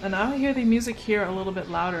cool. And I hear the music here a little bit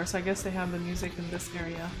louder, so I guess they have the music in this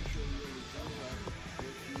area.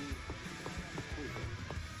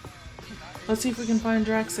 Let's see if we can find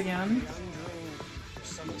Drax again.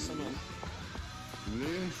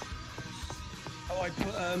 Oh, I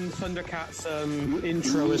put Thundercats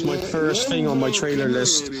intro as my first thing on my trailer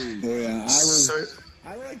list. Yeah,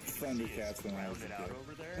 I liked Thundercats when I was a kid.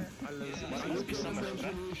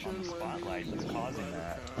 Spotlight that's causing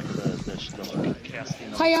that. Like the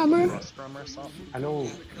casting Hi, Amber. or something.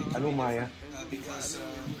 Hello, Maya.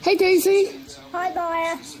 Hey, Daisy. Hi,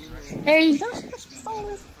 Maya. Hey.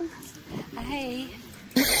 Hi.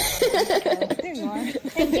 There you are.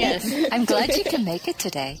 Yes, I'm glad you can make it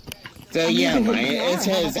today. So yeah, Maya, it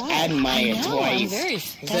says add Maya twice.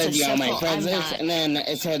 It says you're my presence, and then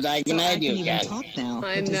it says I can add you again.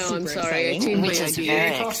 I know, I'm sorry. I changed my Which is ID.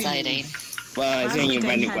 very exciting. Well, it's in your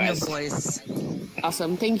friend request.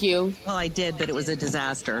 Awesome, thank you. Well, I did, but it was a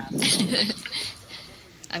disaster.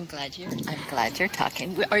 I'm glad you're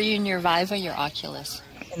talking. Are you in your Vive or your Oculus?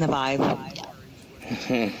 In the Vive.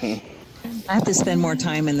 I have to spend more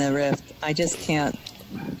time in the Rift. I just can't.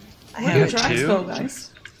 Where did Drax go, guys?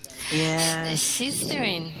 Yeah. She's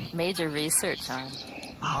doing major research on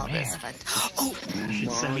all this. But You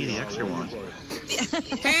should send me the extra one.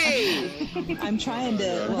 Hey! I'm trying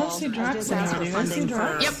to. I don't see Drax anywhere. Do you guys see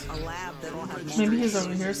Drax? Yep. Maybe he's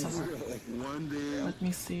over here somewhere. Let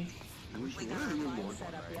me see.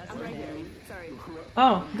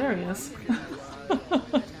 Oh, there he is.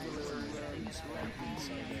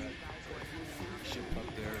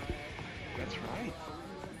 That's right.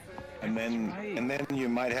 And then you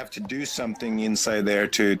might have to do something inside there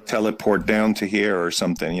to teleport down to here or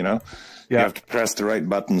something, you know? You have to press the right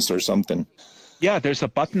buttons or something. Yeah, there's a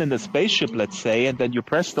button in the spaceship, let's say, and then you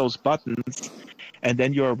press those buttons, and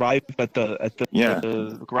then you arrive at the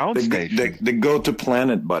ground station. The go to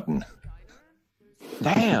planet button.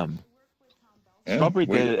 Damn. Yeah, Probably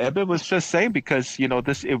Ebbe was just saying because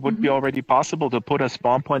it would be already possible to put a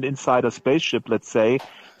spawn point inside a spaceship, let's say.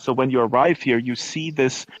 So when you arrive here, you see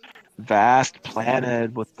this vast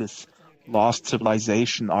planet with this lost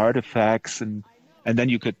civilization artifacts, and then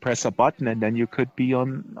you could press a button, and then you could be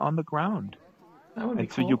on the ground. That would be and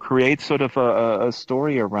cool. so you create sort of a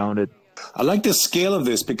story around it. I like the scale of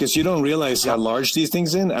this because you don't realize how large these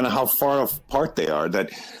things are and how far apart they are.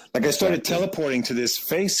 That, like, I started teleporting to this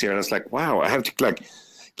face here, and I was like, wow, I have to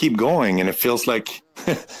keep going, and it feels like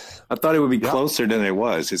I thought it would be closer than it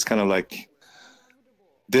was. It's kind of like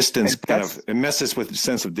distance, it messes with the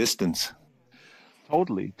sense of distance.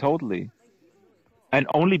 Totally. And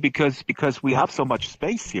only because we have so much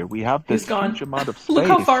space here. We have this huge amount of space. Look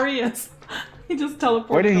how far he is. He just teleported.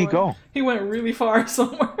 Where did he go? He went really far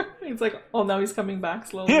somewhere. He's like, oh, now he's coming back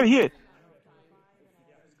slowly. Here.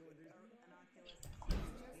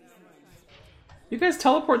 You guys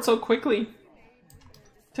teleport so quickly.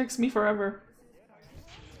 Takes me forever.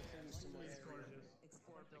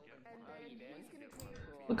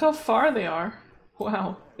 Look how far they are.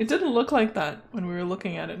 Wow. It didn't look like that when we were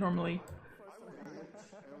looking at it normally.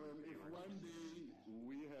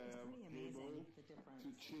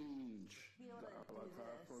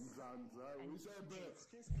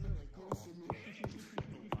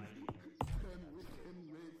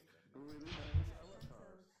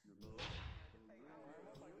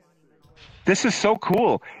 This is so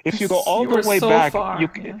cool. If you go all the way back, far, you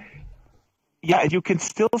can, yeah, you can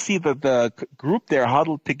still see the group there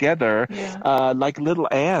huddled together, like little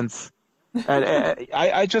ants. And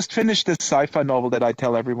I just finished this sci-fi novel that I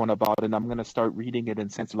tell everyone about, and I'm going to start reading it in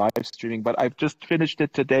Sense live streaming. But I've just finished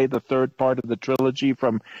it today, the third part of the trilogy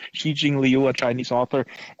from Xijing Liu, a Chinese author.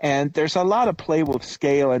 And there's a lot of play with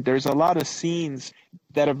scale, and there's a lot of scenes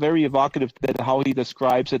that are very evocative, that how he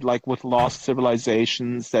describes it, like with lost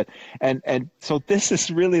civilizations. That and so this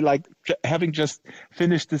is really like having just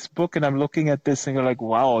finished this book, and I'm looking at this and you're like,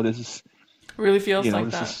 wow, this is really feels like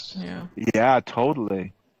that. Yeah,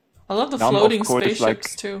 totally. I love the floating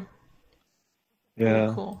spaceships too. Yeah.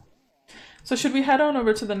 Really cool. So should we head on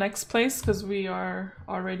over to the next place, because we are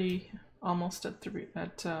already almost at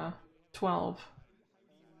 12.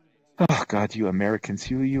 Oh God, you Americans,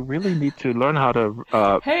 you really need to learn how to.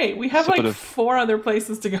 Hey, we have like 4 other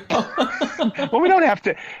places to go. Well, we don't have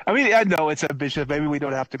to. I mean, I know it's ambitious. Maybe we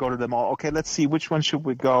don't have to go to them all. Okay, let's see. Which one should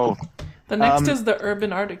we go? The next is the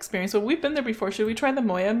Urban Art Experience. So we've been there before. Should we try the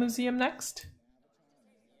Moya Museum next?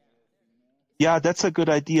 Yeah, that's a good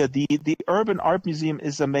idea. The Urban Art Museum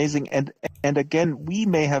is amazing, and again, we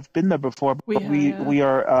may have been there before, but we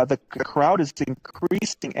are the crowd is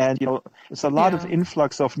increasing, and there's a lot of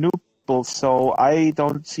influx of new people. So I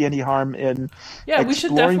don't see any harm in we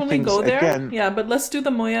should definitely go there. Again. Yeah, but let's do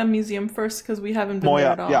the Moya Museum first, because we haven't been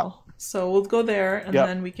there at all. Yeah. So we'll go there, and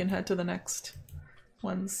then we can head to the next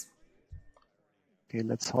ones. Okay,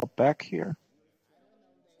 let's hop back here.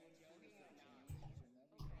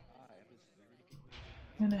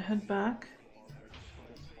 I'm gonna head back.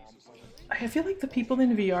 I feel like the people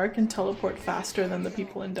in VR can teleport faster than the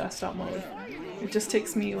people in desktop mode. It just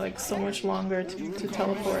takes me like so much longer to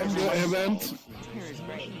teleport. Event.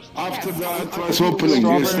 After that, let's opening.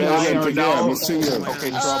 Yes, the event again. We'll see you.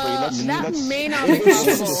 Okay, Strawberry. That may not be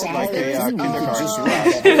possible. Like a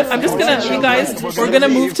I'm just gonna, you guys, we're gonna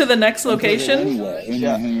move to the next location.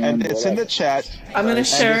 Yeah, and it's in the chat. I'm gonna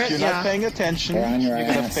share it. If you're not paying attention, you're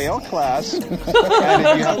gonna fail class, and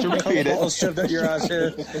you have to repeat it. I'll shove that your ass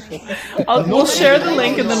here. We'll share the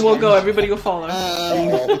link and then we'll go. Everybody will follow.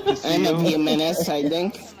 In a few minutes, I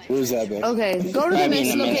think. Who's that? Okay, go to the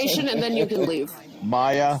next location and then you can leave.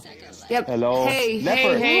 Maya. Yep. Hello. Hey,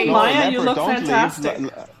 Leopard. hey. No, Maya, Leopard, you look don't fantastic.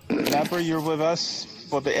 Leave. Leopard, you're with us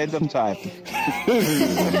for the end of time. Which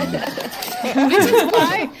is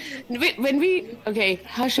why when we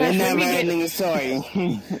how should I never ending story.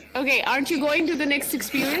 Okay, aren't you going to the next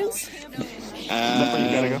experience? Leopard,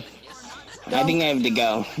 you gotta go. I think I have to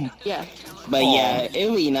go. Yeah. But yeah,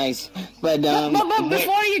 it'll be nice. But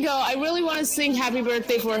before you go, I really want to sing happy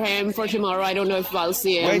birthday for him for tomorrow. I don't know if I'll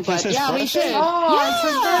see him. Wait, but this is we should. Oh, it's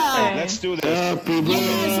his birthday. Let's do this.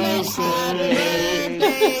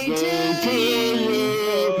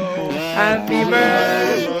 Happy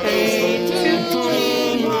birthday to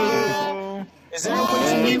you. Is there no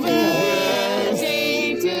place to leave?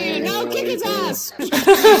 Birthday to you. No, kick his ass.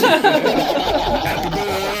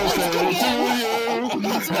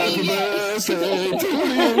 Happy birthday to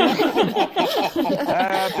you.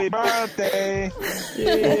 Happy birthday.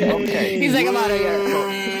 Okay. He's like, I'm out of here.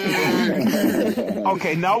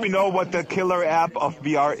 Okay, now we know what the killer app of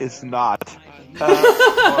VR is not. Or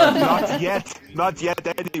not yet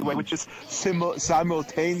anyway, which is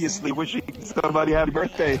simultaneously wishing somebody happy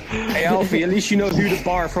birthday. Hey Alfie, at least you know who to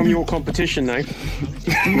bar from your competition now.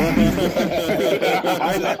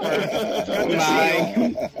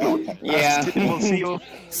 Bye. Yeah. We'll see you.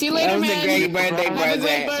 See you later, man. That was a great birthday Have a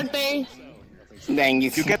great present. birthday. Thank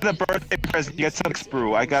you. You get the birthday present, you get some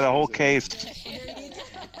brew. I got a whole case.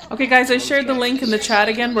 Okay, guys, I shared the link in the chat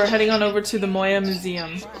again. We're heading on over to the Moya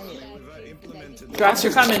Museum. Drax,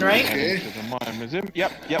 you're coming, right?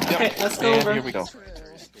 Yep. Okay, let's go over. Here we go.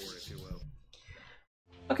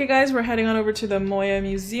 Okay, guys, we're heading on over to the Moya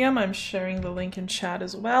Museum. I'm sharing the link in chat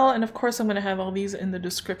as well. And of course, I'm going to have all these in the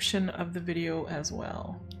description of the video as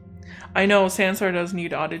well. I know Sansar does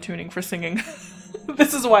need auto-tuning for singing.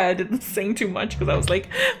 This is why I didn't sing too much, because I was like,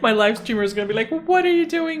 my live streamer is going to be like, what are you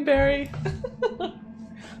doing, Barry?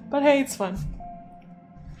 But hey, it's fun.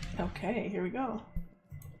 Okay, here we go.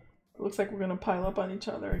 Looks like we're gonna pile up on each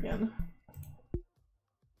other again.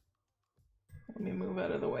 Let me move out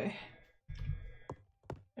of the way.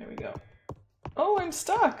 There we go. Oh, I'm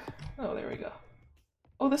stuck! Oh, there we go.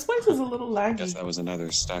 Oh, this place is a little laggy. Guess that was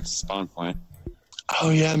another stacked spawn point. Oh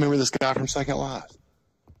yeah, I remember this guy from Second Life.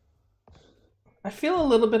 I feel a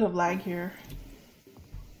little bit of lag here.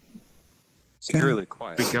 It's really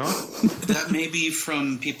quiet. That may be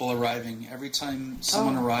from people arriving. Every time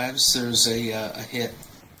someone arrives, there's a hit.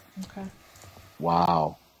 Okay.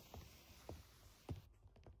 Wow.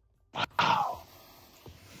 Wow.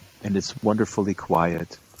 And it's wonderfully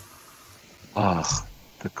quiet. Ah,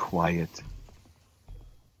 the quiet.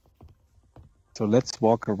 So let's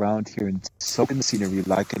walk around here and soak in the scenery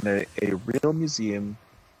like in a real museum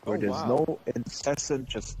where there's no incessant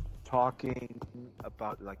just talking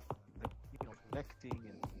about like connecting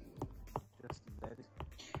and just let it.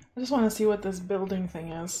 I just want to see what this building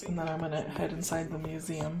thing is, and then I'm gonna head inside the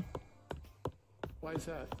museum. Why is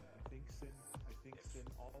that? I think Singh,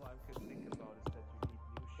 all I could think about is that you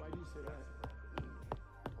need new shoes. Why do you say that?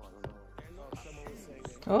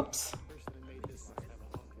 Oops.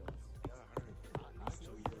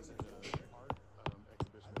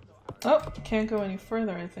 Oh, can't go any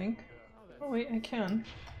further, I think. Oh wait, I can.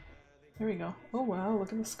 There we go. Oh wow,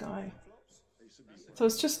 look at the sky. So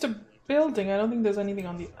it's just a building. I don't think there's anything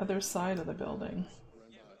on the other side of the building.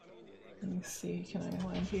 Let me see, can I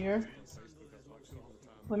land here?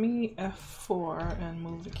 Let me F4 and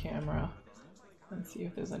move the camera and see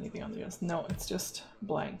if there's anything on the other side. No, it's just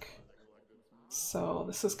blank. So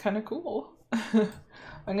this is kind of cool.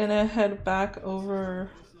 I'm gonna head back over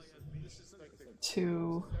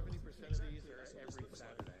to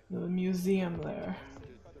the museum there.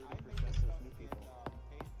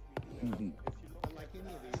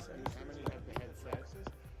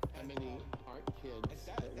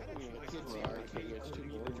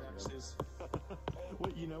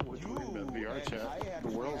 Well, you know what's weird about VR chat? The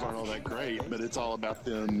worlds aren't all that great, but it's all about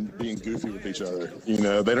them being goofy with each other. You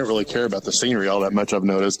know, they don't really care about the scenery all that much, I've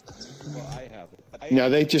noticed. Well, I have it. No,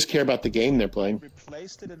 they just care about the game they're playing.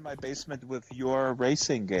 Replaced it in my basement with your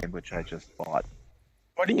racing game, which I just bought.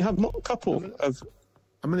 Why don't you have a couple of?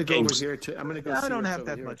 I'm gonna go games? over here to. I'm gonna go. I see don't what's have over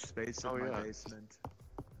that here. much space in my basement.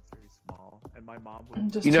 It's very small, and my mom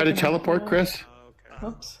would. You know how to teleport, Chris?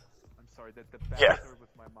 Oops. I'm sorry that the bathroom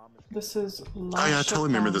with my mom is. This is Oh yeah, I totally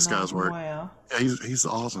remember this guy's work. Moya. Yeah, he's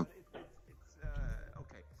awesome.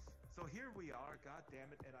 Okay, so here we are. God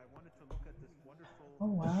damn it! And I wanted to look at this wonderful.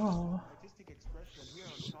 Oh wow. Artistic expression. Here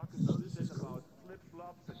I'm talking about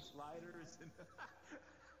flip-flops and sliders and.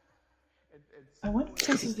 I wonder if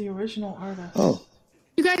this is the original artist. Oh.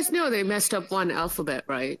 You guys know they messed up one alphabet,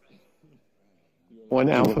 right? One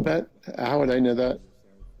alphabet? How would I know that?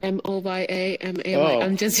 M-O-Y-A-M-A-Y. Oh.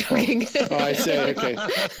 I'm just joking. Oh, I see. Okay. Oh,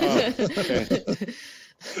 okay.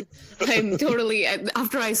 I'm totally,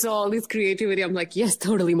 after I saw all this creativity, I'm like, yes,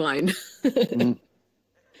 totally mine.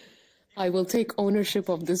 I will take ownership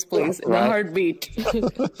of this place in a heartbeat.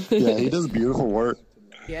 Yeah, he does beautiful work.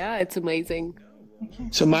 Yeah, it's amazing.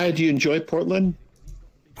 So Maya, do you enjoy Portland?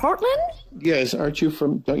 Portland? Yes, aren't you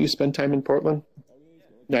from? Don't you spend time in Portland?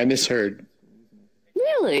 No, I misheard.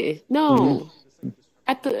 Really? No.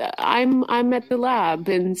 I'm at the lab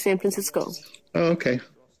in San Francisco. Oh, okay.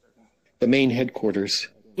 The main headquarters.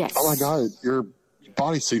 Yes. Oh my God, your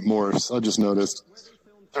bodysuit morphs. I just noticed.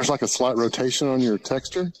 There's like a slight rotation on your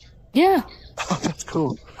texture. Yeah. Oh, that's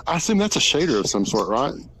cool. I assume that's a shader of some sort,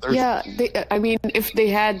 right? Yeah, I mean, if they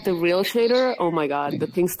had the real shader, oh my God, the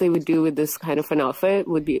things they would do with this kind of an outfit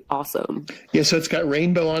would be awesome. Yeah, so it's got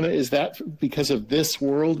rainbow on it. Is that because of this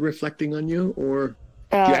world reflecting on you, or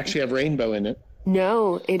do you actually have rainbow in it?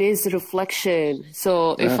 No, it is a reflection.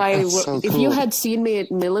 So if you had seen me at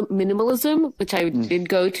Minimalism, which I did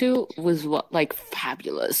go to, was like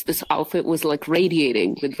fabulous. This outfit was like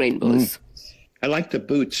radiating with rainbows. I like the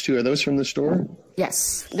boots too. Are those from the store?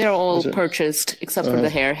 Yes, they're all purchased except for the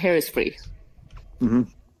hair. Hair is free.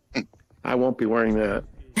 I won't be wearing that.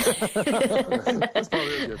 That's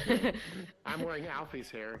probably a good thing. I'm wearing Alfie's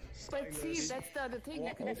hair. But see, that's the other thing.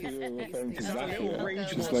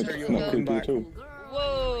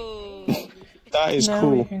 Whoa! That is now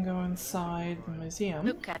cool. we can go inside the museum.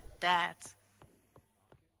 Look at that.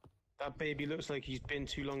 That baby looks like he's been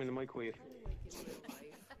too long in the microwave.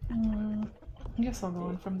 I guess I'll go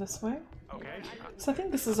in from this way. Okay. So I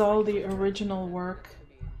think this is all the original work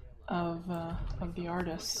of the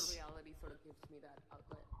artist,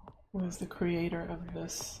 who is the creator of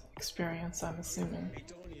this experience, I'm assuming. Hey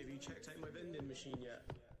Donnie, have you checked out my vending machine yet?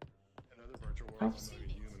 Oops.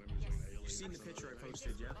 You've seen the picture I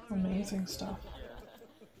posted, yeah? Amazing stuff.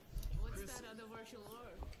 What's that other virtual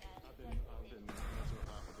world?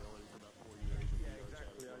 Yeah,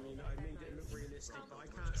 exactly. I mean, I made it look realistic.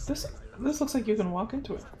 This looks like you can walk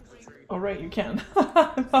into it. Oh right, you can.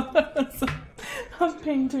 I thought that was a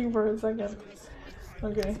painting for a second.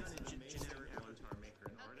 Okay.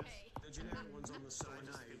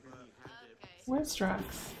 Where's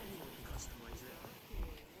Drax?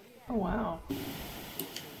 Oh wow.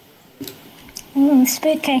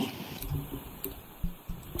 Spooky.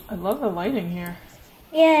 I love the lighting here.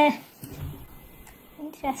 Yeah.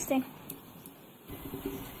 Interesting.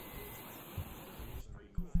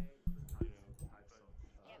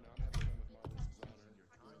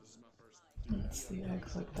 That's the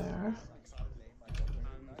exit there.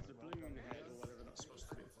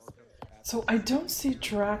 So I don't see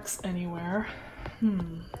Drax anywhere.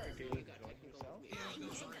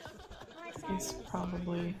 He's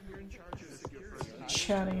probably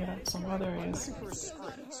chatting it up some other areas.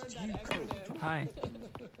 Hi.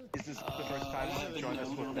 Is this the first time you join us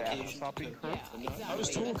with the Atlas hopping crew? I was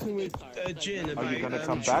talking with Jin about... Are you going to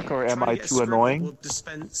come back, or am I too annoying?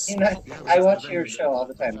 You know, I watch your show all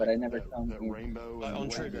the time, but I never filmed you. On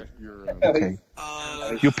Trigger. Okay.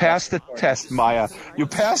 You passed the test, Maya. You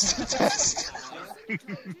passed the test.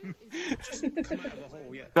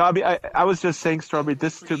 No, I mean, I was just saying, Strawberry,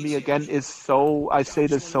 this to me again is so, I say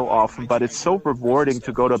this so often, but it's so rewarding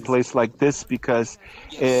to go to a place like this because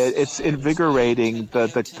it's invigorating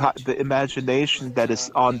the imagination that is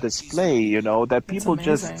on display, you know, that people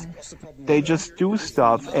just do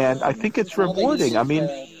stuff, and I think it's rewarding. I mean,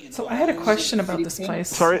 so I had a question about this place.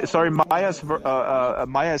 Sorry, Maya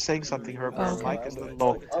is saying something. Her mic is a little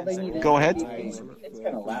low. Go ahead. It's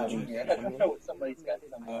kind of loud in here. I don't know if somebody's got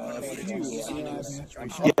some.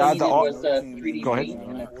 Go ahead.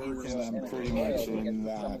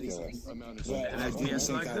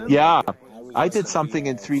 Yeah, I did something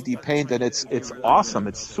in 3D Paint, and it's awesome.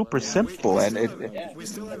 It's super simple, and We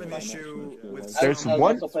still have an issue with. There's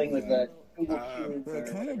one. Also playing with the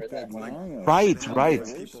Right.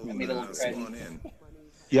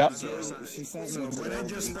 Yeah.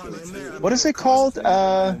 What is it called?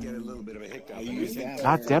 God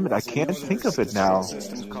damn it, I can't think of it now.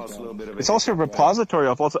 It's also a repository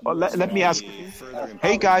of also. Let me ask.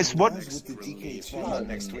 Hey guys, what?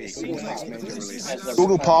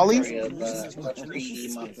 Google Poly?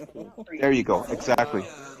 There you go. Exactly.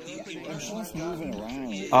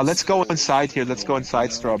 Let's go inside here. Let's go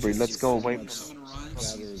inside, Strawberry. Let's go away.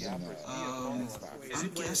 I'm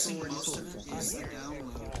guessing most of it is the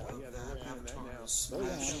download of that Avatar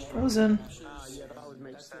Smash. Frozen.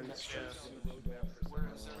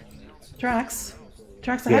 Drax,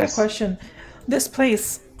 I had a question. This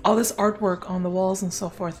place, all this artwork on the walls and so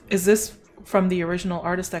forth, is this from the original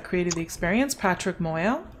artist that created the experience, Patrick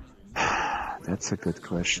Moyle? That's a good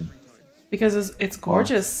question. Because it's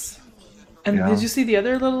gorgeous. And did you see the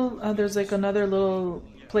other little, there's like another little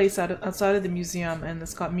place outside of the museum, and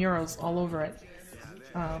it's got murals all over it.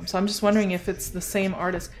 So I'm just wondering if it's the same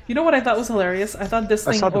artist. You know what I thought was hilarious? I thought this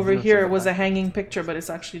thing over here was a hanging picture, but it's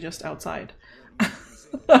actually just outside.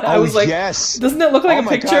 I was like, yes. Doesn't it look like a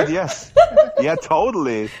picture? God, yes. Yeah,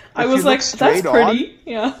 totally. I was like, that's pretty.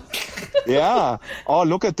 Yeah. Yeah. Oh,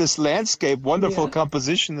 look at this landscape. Wonderful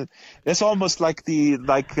composition. It's almost like I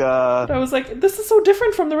was like, this is so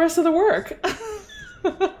different from the rest of the work.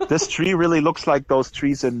 This tree really looks like those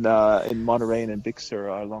trees in Monterey and in Big Sur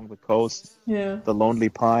along the coast. Yeah. The lonely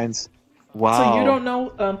pines. Wow. So you don't know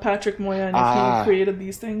Patrick Moyan if he created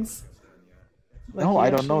these things? Like no, I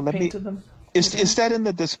don't know. Let me. Them? Is that in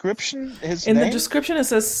the description? His in name? The description it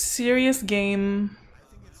says serious game,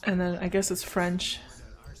 and then I guess it's French.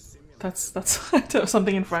 That's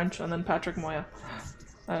something in French, and then Patrick Moya.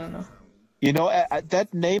 I don't know. You know,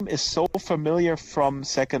 that name is so familiar from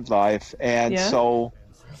Second Life, and so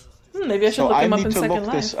maybe I should look him up in Second Life.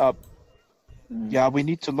 Look this up. Yeah, we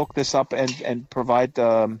need to look this up and provide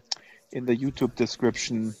in the YouTube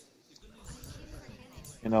description.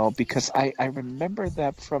 You know, because I remember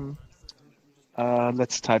that from.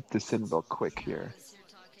 Let's type this in real quick here.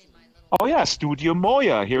 Oh yeah, Studio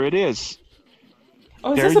Moya. Here it is.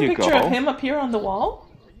 Oh, is this a picture of him up here on the wall?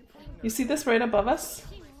 You see this right above us,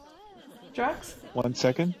 Drax? 1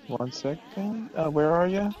 second. 1 second. Where are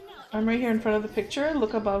you? I'm right here in front of the picture.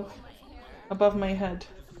 Look above my head.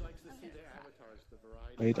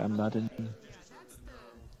 Wait, I'm not in.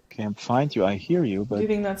 Can't find you. I hear you, but. Do you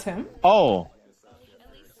think that's him? Oh.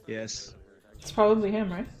 Yes. It's probably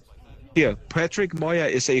him, right? Here, Patrick Moya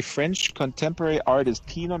is a French contemporary artist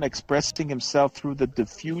keen on expressing himself through the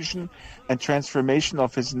diffusion and transformation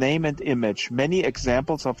of his name and image. Many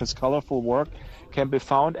examples of his colorful work can be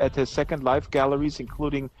found at his Second Life galleries,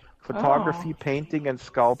 including photography, painting, and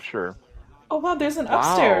sculpture. Oh wow, there's an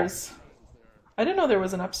upstairs. I didn't know there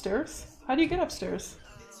was an upstairs. How do you get upstairs?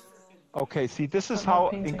 Okay, see, this is how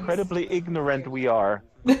incredibly ignorant we are.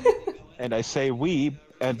 And I say we,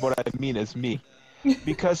 and what I mean is me.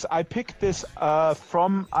 Because I picked this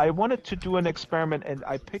I wanted to do an experiment, and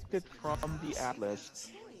I picked it from the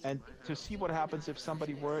Atlas, and to see what happens if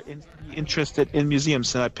somebody were interested in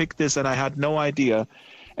museums. And I picked this, and I had no idea.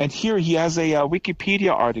 And here he has a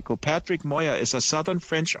Wikipedia article. Patrick Moya is a southern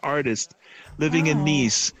French artist living in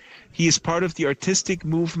Nice. He is part of the artistic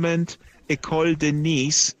movement École de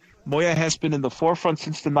Nice. Moya has been in the forefront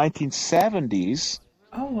since the 1970s.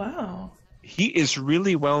 Oh, wow. He is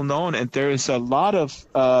really well known, and there is a lot of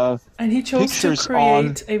and he chose to pictures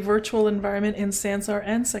create a virtual environment in Sansar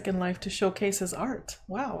and Second Life to showcase his art.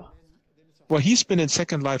 Wow. Well, he's been in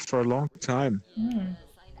Second Life for a long time.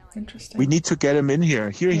 Interesting. We need to get him in here.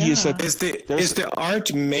 Here he is. Is the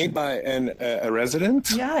art made by a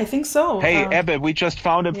resident? Yeah, I think so. Hey, Ebbe, we just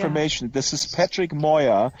found information. Yeah. This is Patrick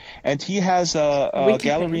Moya, and he has a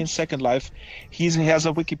gallery in Second Life. He has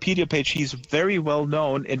a Wikipedia page. He's very well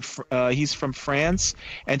known. He's from France,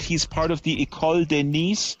 and he's part of the École de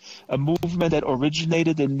Nice, a movement that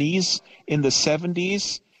originated in Nice in the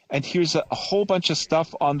 70s. And here's a whole bunch of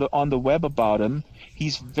stuff on the web about him.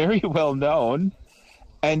 He's very well known.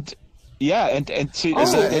 And yeah, and so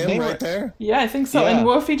is that him right there? Yeah, I think so. Yeah. And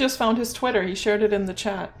Wolfie just found his Twitter. He shared it in the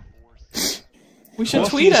chat. We should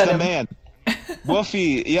Wolfie tweet is at the him. Man.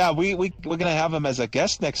 Wolfie, yeah, we're gonna have him as a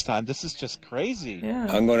guest next time. This is just crazy. Yeah.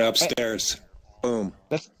 I'm going upstairs. Boom.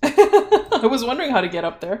 I was wondering how to get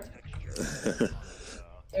up there.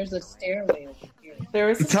 There's a stairway over here.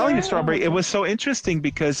 There is. I'm telling you, Strawberry, it was so interesting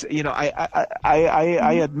because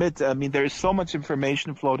I admit, I mean, there's so much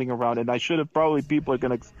information floating around, and I should have probably people are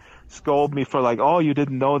gonna scold me for like, oh, you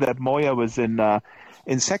didn't know that Moya was in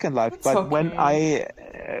Second Life. That's but okay.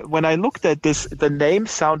 when I looked at this, the name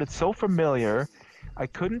sounded so familiar, I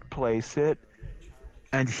couldn't place it,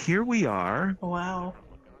 and here we are. Wow.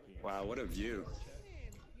 Wow, what a view.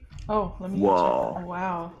 Oh, let me. Whoa. Check. Oh,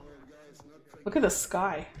 wow. Look at the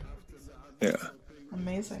sky. Yeah.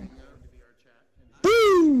 Amazing.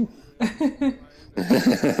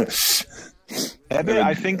 Ebbe,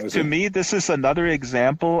 I think to me this is another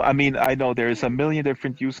example. I mean, I know there's a million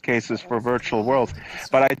different use cases for virtual worlds,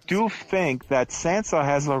 but I do think that Sansar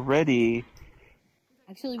has already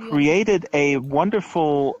created a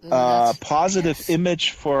wonderful positive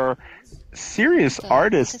image for serious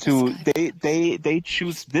artists who they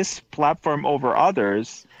choose this platform over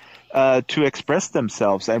others to express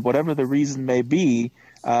themselves, and whatever the reason may be,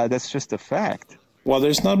 that's just a fact. Well,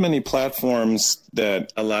 there's not many platforms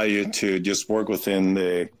that allow you to just work within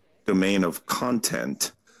the domain of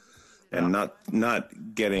content and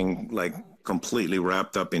not getting like completely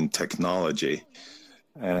wrapped up in technology.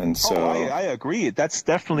 And so I agree. That's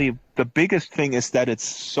definitely the biggest thing, is that it's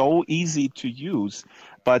so easy to use.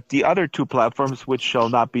 But the other two platforms, which shall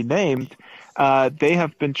not be named, they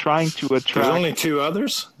have been trying to attract... There's only two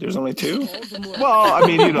others? There's only two? Well, I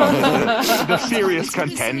mean, you know, the serious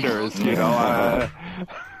contenders, you know.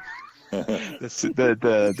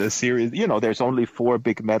 The serious... You know, there's only 4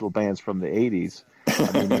 big metal bands from the 80s.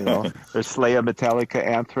 I mean, you know, there's Slayer, Metallica,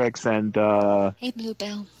 Anthrax, and... Hey,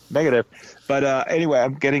 Bluebell. Negative. But anyway,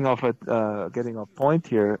 I'm getting off point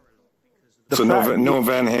here. So no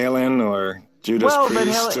Van Halen or... Judas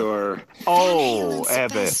Priest or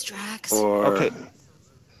Ebbe. Or okay.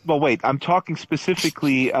 Well, wait. I'm talking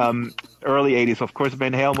specifically early '80s. Of course,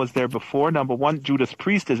 Van Halen was there before. Number one, Judas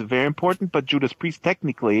Priest is very important, but Judas Priest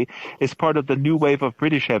technically is part of the new wave of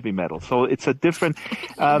British heavy metal. So it's a different.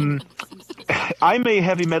 I'm a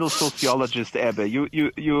heavy metal sociologist, Ebbe.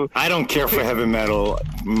 You. I don't care for heavy metal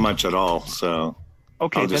much at all. So.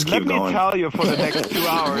 Okay, then let me tell you for the next 2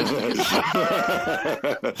 hours.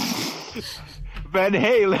 Van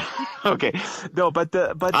Halen. Okay, no, but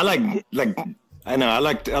I like I know I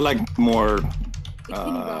like more. I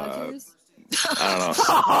don't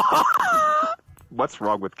know. What's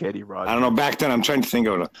wrong with Kenny Rogers? I don't know. Back then, I'm trying to think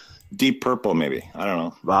of Deep Purple, maybe. I don't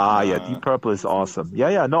know. Yeah, Deep Purple is awesome.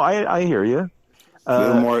 Yeah. No, I hear you.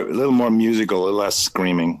 A little more musical, a little less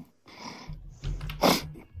screaming.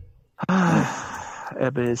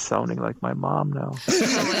 Ebbe is sounding like my mom now.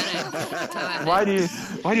 Why do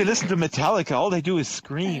you listen to Metallica? All they do is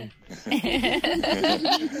scream.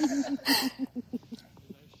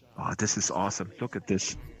 Oh, this is awesome. Look at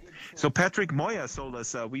this. So Patrick Moya sold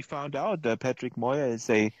us. We found out that Patrick Moya is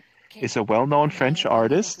a well-known French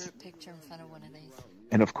artist.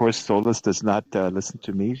 And of course, Solus does not listen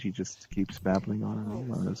to me. She just keeps babbling on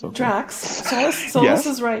and on. It's okay. Drax, Solus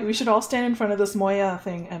is right. We should all stand in front of this Moya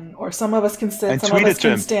thing, or some of us can sit, and some of us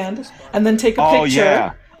can stand, and then take a picture.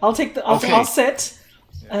 Yeah. I'll sit.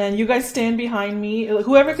 And you guys stand behind me.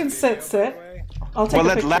 Whoever can sit. I'll take a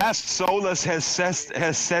picture. Well, at last, Solus has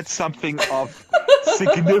said something of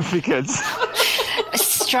significance.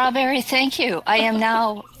 Strawberry, thank you. I am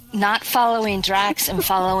now not following Drax and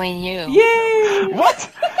following you. Yay! What?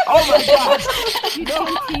 Oh my god! You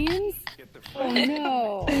change teams? Oh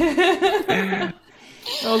no!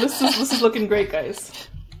 Oh, this is looking great, guys.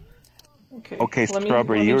 Okay,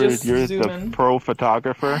 Strawberry, you're the pro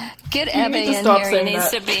photographer. Get Ebbe in here. He needs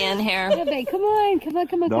to be in here. Ebbe, come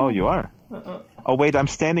on. No, you are. Oh wait, I'm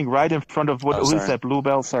standing right in front of who's that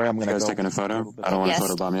Bluebell? Sorry, I'm gonna go. Taking a photo? I don't want to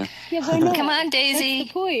photobomb you. Yeah, why not? Come on, Daisy. That's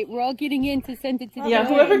the point. We're all getting in to send it to Yeah,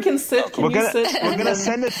 whoever can sit, we're gonna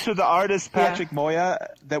send it to the artist Patrick Moya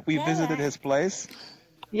that we visited his place.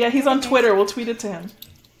 Yeah, he's on Twitter. We'll tweet it to him.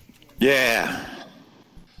 Yeah.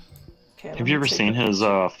 Okay, have you ever seen his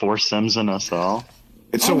 4 Sims in SL?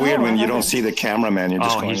 It's so weird when you don't see the cameraman. You're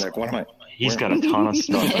just going like, what am I? He's got a ton of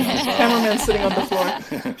stuff in SL. Cameraman sitting on the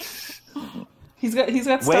floor. He's got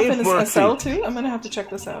stuff in his SL too? I'm gonna have to check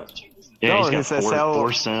this out. Yeah, he's got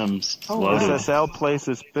four Sims. His SL place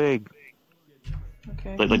is big.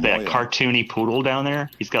 Okay. Like that cartoony poodle down there.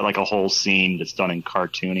 He's got like a whole scene that's done in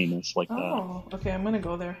cartooniness like that. Oh, okay, I'm gonna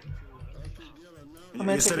go there.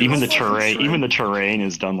 Even the terrain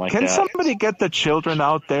is done like that. Can somebody get the children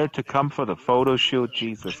out there to come for the photo shoot?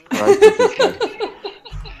 Jesus Christ.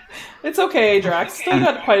 It's okay, Drax. Still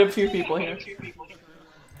got quite a few people here.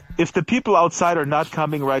 If the people outside are not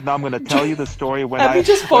coming right now, I'm going to tell you the story when I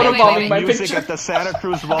just photobombing my music picture at the Santa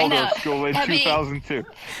Cruz Waldorf School in 2002.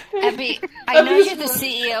 Abby, I know you're the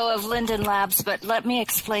CEO of Linden Labs, but let me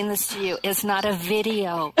explain this to you. It's not a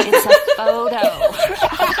video. It's a photo.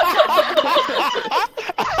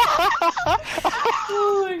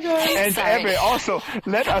 Oh my god. And Abby, also,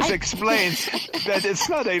 let us explain that it's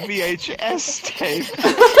not a VHS tape.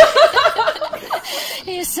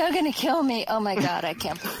 He's so gonna kill me. Oh my god, I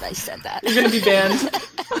can't believe I said that. You're gonna be banned.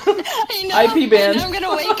 I know, IP banned. I'm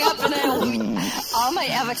gonna wake up and all my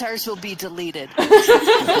avatars will be deleted.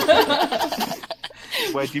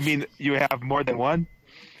 Wait, you mean you have more than one?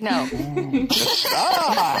 No.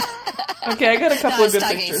 Okay, I got a couple of good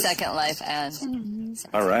talking pictures. Second Life and...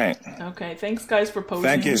 All right. Okay, thanks guys for posing.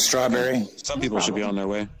 Thank you, Strawberry. Some people should be on their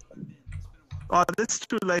way. Oh, it's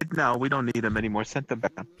too late now. We don't need them anymore. Send them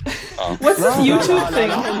back. What's this YouTube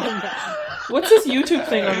thing? What's this YouTube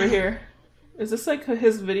thing over here? Is this like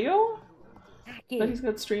his video that he's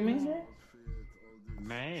got streaming there?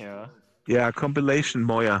 Maya. Yeah, compilation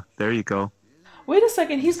Moya. There you go. Wait a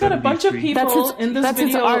second. He's got a bunch of people in this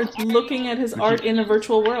video art. looking at his art in a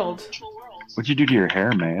virtual world. What'd you do to your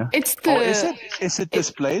hair, Maya? It's the. Is it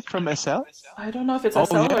displayed from SL? I don't know if it's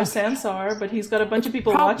SL or Sansar, but he's got a bunch of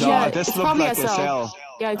people watching. No, it. this looks like SL.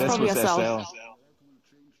 Yeah, it's this probably was SL.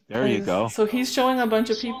 There you go. So he's showing a bunch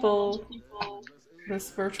of people this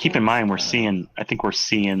virtual. Keep in mind, I think we're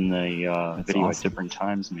seeing the video at different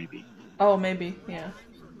times, maybe. Oh, maybe, yeah.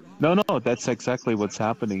 No, that's exactly what's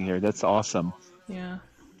happening here. That's awesome. Yeah.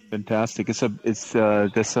 Fantastic. There's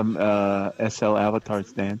some SL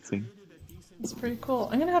avatars dancing. It's pretty cool.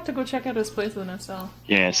 I'm gonna have to go check out his place in SL.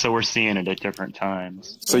 Yeah, so we're seeing it at different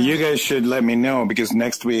times. So you guys should let me know, because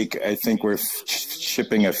next week I think we're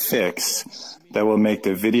shipping a fix that will make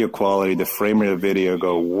the video quality, the frame rate of video,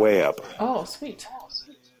 go way up. Oh, sweet.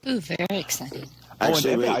 Ooh, very exciting.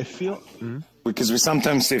 Actually, I feel because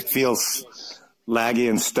sometimes it feels laggy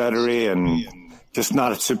and stuttery and just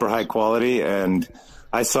not super high quality. And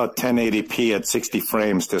I saw 1080p at 60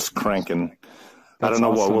 frames just cranking. I don't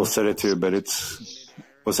know what we'll set it to, but it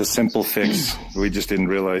was a simple fix. We just didn't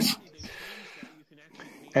realize.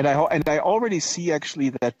 And I already see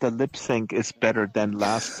actually that the lip sync is better than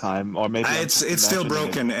last time, or maybe it's still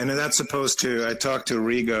broken, and that's supposed to. I talked to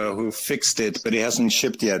Rigo who fixed it, but he hasn't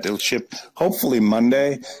shipped yet. It'll ship hopefully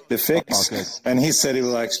Monday. The fix, and he said it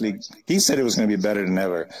will actually. He said it was going to be better than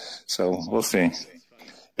ever. So we'll see.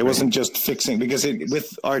 It wasn't just fixing, because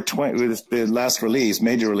with with the last release,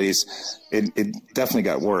 major release, it definitely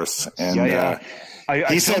got worse. And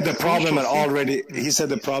he said the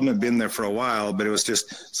problem had been there for a while, but it was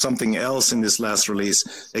just something else in this last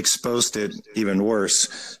release exposed it even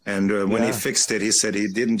worse. And when he fixed it, he said he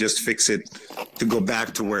didn't just fix it to go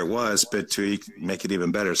back to where it was, but to make it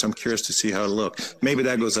even better. So I'm curious to see how it'll look. Maybe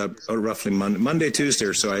that goes up roughly Monday, Tuesday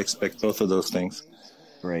or so. I expect both of those things.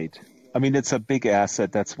 Great. I mean, it's a big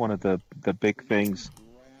asset. That's one of the big things.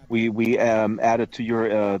 We added to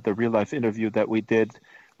your the real life interview that we did.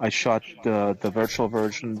 I shot the virtual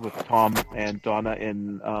version with Tom and Donna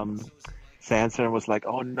in Sansar, and was like,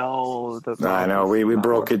 oh no. I know, we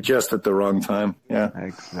broke it just at the wrong time. Yeah.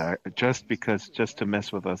 Exactly. Just to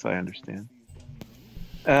mess with us, I understand.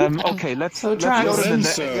 Okay, let's go Drax.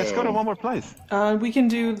 let's go to one more place. We can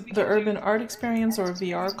do the urban art experience or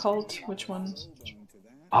VR cult. Which one?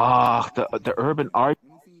 The urban art,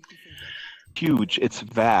 huge. It's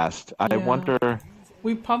vast. I wonder.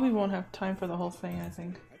 We probably won't have time for the whole thing, I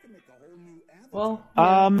think. Well.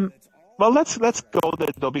 Well, let's go there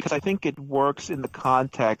though, because I think it works in the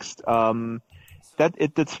context that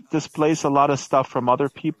it displays a lot of stuff from other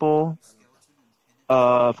people,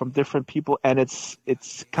 from different people, and it's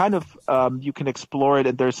kind of you can explore it,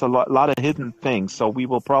 and there's a lot of hidden things. So we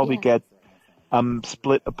will probably get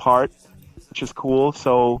split apart, which is cool.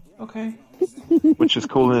 So okay. Which is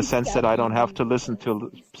cool in the sense that I don't have to listen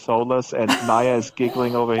to Solus, and Naya is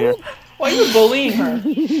giggling over here. Why are you bullying her?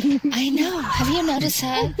 I know. Have you noticed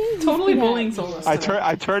that? Totally bullying Solus.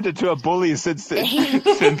 I turned into a bully since You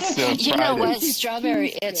Friday. know what, Strawberry?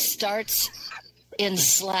 It starts in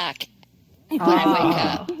Slack when I wake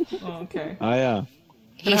up. Oh, okay. Oh yeah.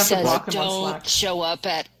 He says, "Don't show up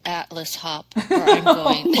at Atlas Hop, or I'm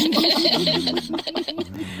going."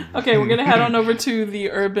 Okay, we're gonna head on over to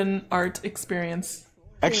the urban art experience.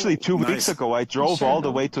 Actually, 2 weeks ago, I drove all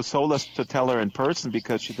the way to Solus to tell her in person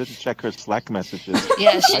because she didn't check her Slack messages.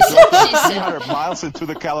 Yeah, she I drove 300 miles into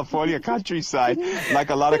the California countryside,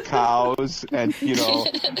 like a lot of cows, and Yeah,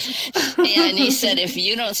 and he said, if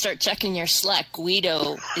you don't start checking your Slack,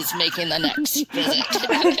 Guido is making the next visit.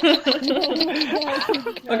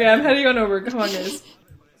 Okay, I'm heading on over. Come on, guys.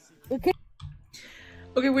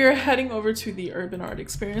 Okay, we are heading over to the urban art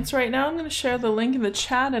experience right now. I'm going to share the link in the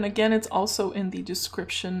chat, and again, it's also in the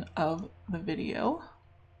description of the video.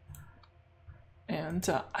 And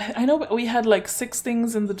I know we had like 6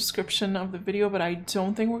 things in the description of the video, but I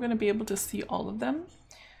don't think we're going to be able to see all of them,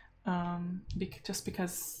 just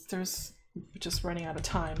because we're just running out of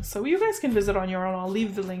time. So you guys can visit on your own. I'll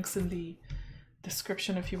leave the links in the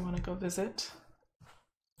description if you want to go visit.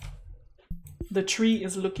 The tree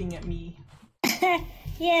is looking at me.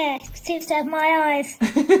 Yeah, it seems to have my eyes.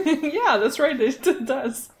 Yeah, that's right, it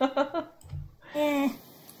does. Yeah.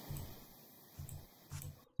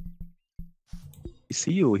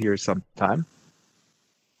 see you here sometime.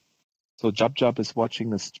 So Jub is watching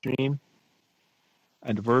the stream.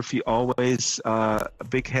 And Werfy always, a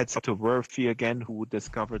big heads up to Werfy again, who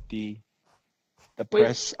discovered the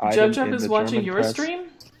press item Jub in is the watching German your press. stream?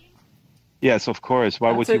 Yes, of course.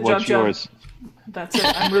 Why would he watch yours? That's it.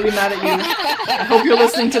 I'm really mad at you. I hope you're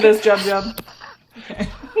listening to this, Jub. Okay.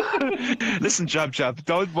 Listen, Jub,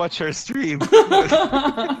 don't watch her stream.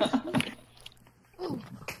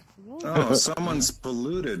 Oh, someone's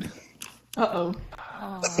polluted. Uh-oh.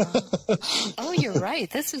 Oh, you're right.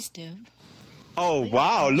 This is new. Oh,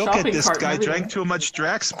 wow. Look Shopping at this cart guy. everywhere. Drank too much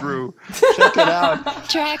Drax brew. Check it out.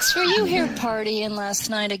 Drax, were you here partying last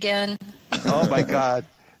night again? Oh, my God.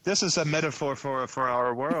 This is a metaphor for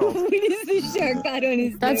our world.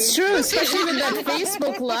 That's true, especially with that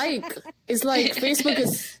Facebook like. It's like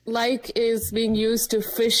Facebook is being used to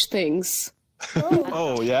fish things.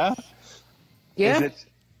 Oh, yeah? Yeah. Is it?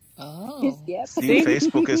 Oh. Yep. See,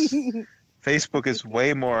 Facebook is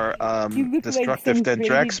way more destructive than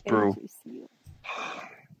Drax brew.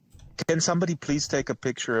 Can somebody please take a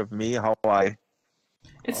picture of me?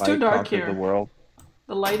 It's too dark conquered here. The world.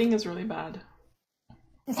 The lighting is really bad.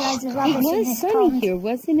 It It was sunny here,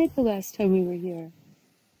 wasn't it, the last time we were here?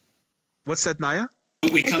 What's that, Naya?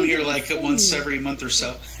 We come here like once every month or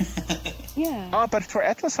so. Yeah. Oh, but for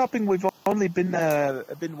Atlas hopping, we've only been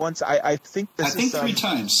once. I think this is 3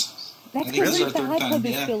 times. That's I think this is our because the third hot time. tub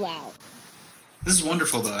is Yeah. still out. This is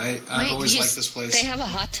wonderful, though. I've always liked this place. They have a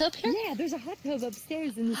hot tub here? Yeah, there's a hot tub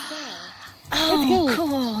upstairs in the sky. Oh,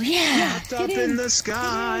 cool, yeah. Hot up in the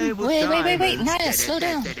sky. With Wait, Naya, slow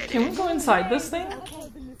down. Can we go inside this thing?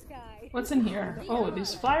 What's in here? Oh,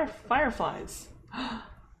 these fireflies.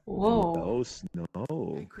 Whoa. No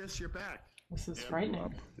snow. Hey, Chris, you're back. This is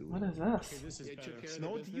frightening. What is this?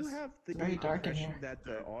 Snow, do you have the Very dark in here. that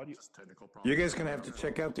the audio? You guys gonna have to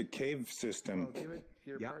check out the cave system.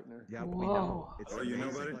 Yeah, we Whoa. know. It's Oh, you know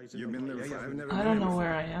about it? You've been there before? I've never I been don't there know before.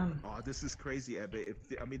 where I am. Oh, this is crazy, Ebbe.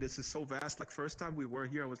 I mean, this is so vast. Like, first time we were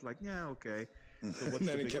here, I was like, yeah, okay. So what's And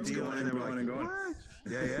then the it big keeps deal? going And and they were going like, and going. what?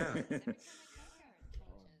 Yeah.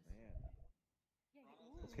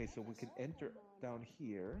 Okay, so we can enter down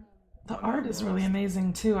here. The art is really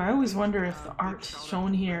amazing too. I always wonder if the art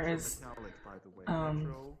shown here is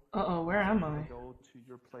uh-oh, where am I? Go to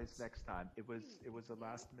your place next time. It was a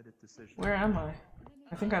last minute decision. Where am I?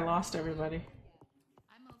 I think I lost everybody.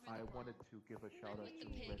 I wanted to give a shout out to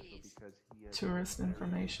Retro because he is Tourist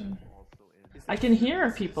information. I can hear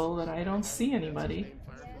people, but I don't see anybody.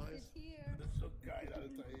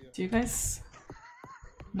 Do you guys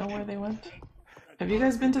know where they went? Have you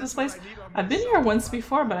guys been to this place? I've been here once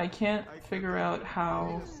before, but I can't figure out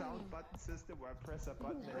how...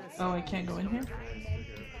 Oh, I can't go in here?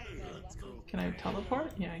 Can I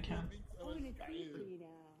teleport? Yeah, I can.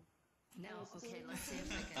 No, okay, let's see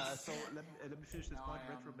if I can. So let me finish this point.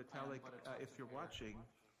 Retro Metallic, if you're watching,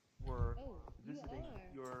 we're visiting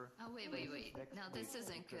your... Oh, wait. No, this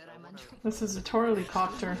isn't good. I'm under... This is a totally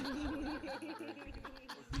copter.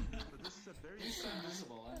 He's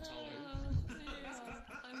invisible, I'm told.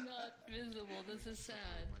 I'm not visible. This is sad.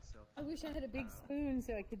 I wish I had a big spoon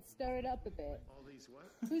so I could stir it up a bit.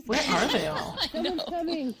 Where are they all? Someone's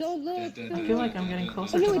coming. Don't look. I feel like I'm getting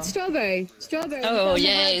closer to no, them. it's strawberry. Strawberry. Oh,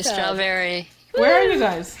 yay, strawberry. Where are you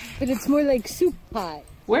guys? But it's more like soup pot.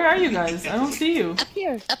 Where are you guys? I don't see you. Up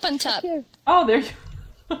here. Up on top. Here. Oh, there you...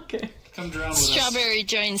 Okay. Come drown with Strawberry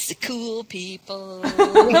joins the cool people.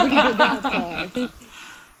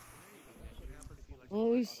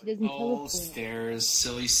 Oh, she doesn't Oh, stairs.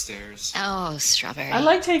 Silly stairs. Oh, strawberry. I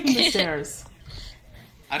like taking the stairs.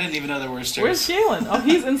 I didn't even know there were stairs. Where's Jalen? Oh,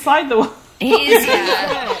 he's inside the... He's,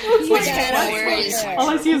 which kind of worries. All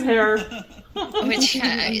I see is hair. Which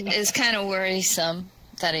is kind of worrisome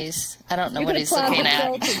that he's... I don't know what he's looking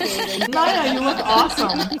at. Naya, you look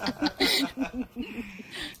awesome.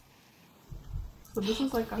 So this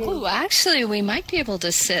is like a... Oh, actually, we might be able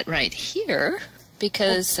to sit right here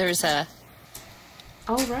because there's a...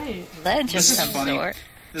 Oh, right. Ledge of This is some funny. sort.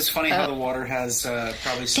 This is funny how the water has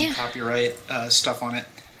probably some copyright stuff on it.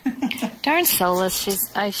 Darn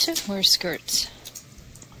soulless, I should wear skirts.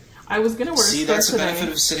 I was gonna wear a See, skirt that's the today, benefit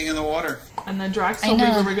of sitting in the water. and then Drax told me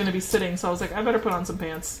we were gonna be sitting, so I was like, I better put on some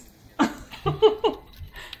pants. I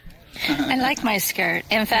like my skirt.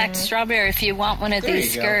 In fact, Strawberry, if you want one of There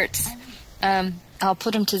these you go. skirts, I'll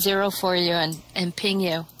put them to 0 for you and ping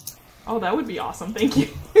you. Oh, that would be awesome. Thank you.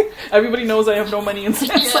 Everybody knows I have no money in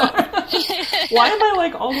Sansar. Why am I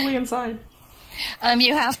like all the way inside?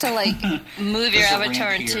 You have to like move your There's a ramp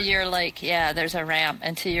avatar until here. you're like, there's a ramp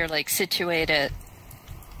until you're like situated.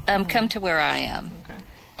 Come to where I am. Okay.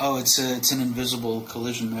 Oh, it's an invisible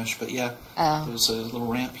collision mesh, but yeah, there's a little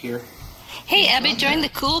ramp here. Hey, Abby, join the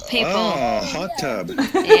cool people. Oh, hot tub.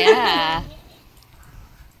 Yeah.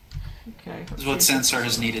 Okay. This is what Sansar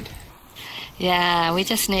has needed. Yeah, we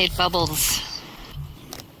just need bubbles.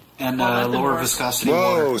 And that didn't lower work. viscosity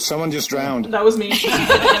Whoa, water. someone just drowned. That was me.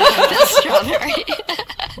 Strawberry.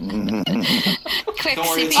 Quick, Don't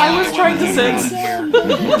worry, it's CPR. I was trying to say.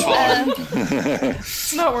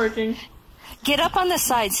 It's not working. Get up on the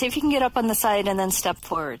side. See if you can get up on the side and then step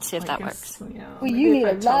forward. See if that works. Yeah, Well, you need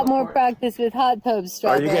a lot more practice with hot tubs, Are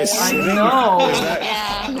Strawberry. you guys I sitting? know. Is that-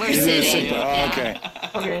 Yeah, we're you need to sit- sitting. oh, okay.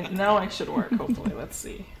 Okay, now I should work, hopefully. Let's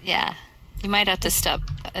see. Yeah. You might have to step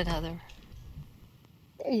another.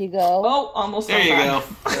 There you go. Oh, almost There you went go.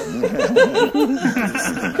 back.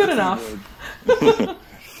 Good enough. At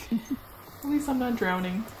least I'm not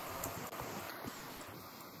drowning.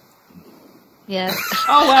 Yeah.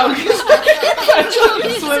 Oh, wow.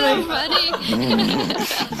 So funny.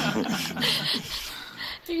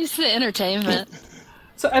 Here's the entertainment.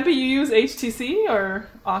 So, Epi, you use HTC or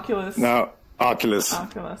Oculus? No, Oculus.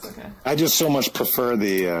 Oculus, okay. I just so much prefer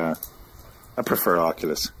the. I prefer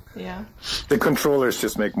Oculus. Yeah. The controllers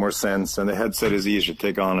just make more sense, and the headset is easier to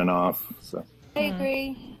take on and off. So I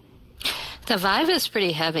agree. The Vive is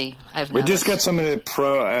pretty heavy. we just got some of the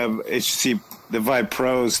HTC, the Vive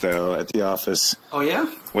Pros though at the office. Oh yeah.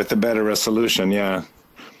 With the better resolution, yeah.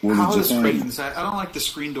 How is screens? I don't like the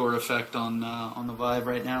screen door effect on the Vive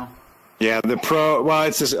right now. Yeah, the Pro. Well,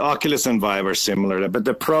 it's just Oculus and Vive are similar, but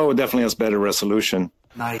the Pro definitely has better resolution.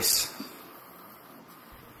 Nice.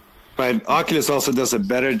 But Oculus also does a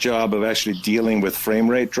better job of actually dealing with frame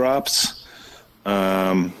rate drops.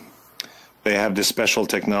 They have this special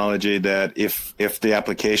technology that if the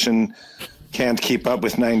application can't keep up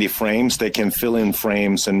with 90 frames, they can fill in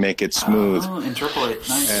frames and make it smooth. Oh, interpolate.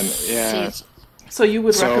 Nice. And yeah. So you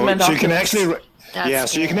would recommend so Oculus? you can actually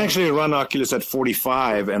That's you can actually run Oculus at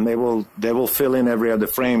 45, and they will fill in every other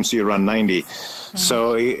frame, so you run 90.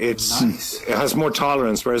 So it has more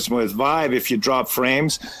tolerance. Whereas with Vive, if you drop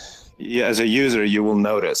frames, as a user, you will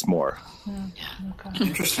notice more.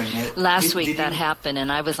 Interesting. Last week that happened,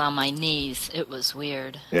 and I was on my knees. It was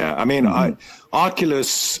weird. Yeah, I mean,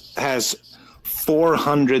 Oculus has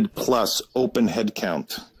 400 plus open head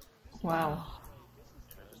count. Wow.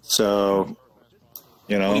 So,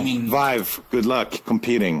 you know, What do you mean? Vive, good luck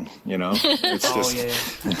competing. You know, it's just.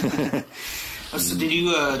 Yeah. So did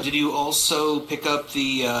you also pick up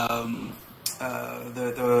the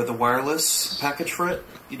wireless package for it?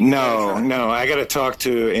 No, I got to talk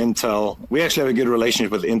to Intel. We actually have a good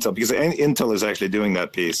relationship with Intel because Intel is actually doing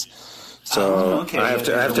that piece. So okay. I have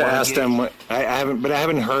to ask them. I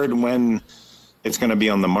haven't heard when it's going to be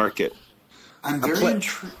on the market. I'm very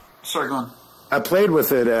intrigued. Sorry, go on. I played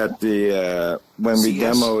with it at the when we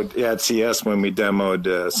demoed at CS when we demoed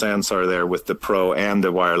Sansar there with the Pro and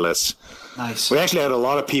the wireless. Nice. We actually had a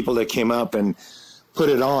lot of people that came up and put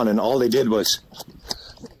it on, and all they did was,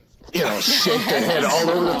 shake their head all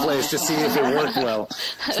over the place to see if it worked well.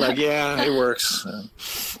 It's like, yeah, it works.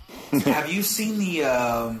 Have you seen the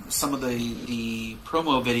some of the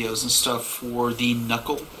promo videos and stuff for the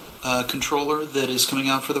Knuckle controller that is coming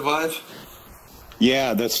out for the Vive?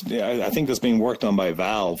 Yeah, I think that's being worked on by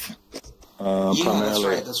Valve.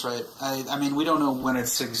 Yeah, that's right. I mean, we don't know when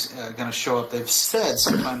it's going to show up. They've said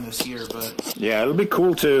sometime this year, but... Yeah, it'll be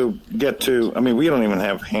cool to get to... I mean, we don't even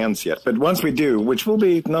have hands yet, but once we do, which will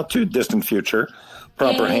be not too distant future,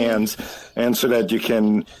 proper hands, and so that you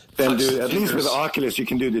can then do... At least with Oculus, you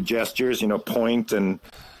can do the gestures, point and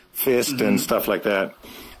fist and stuff like that.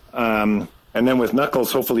 And then with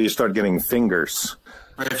Knuckles, hopefully you start getting fingers.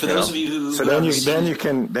 Right, for those of you who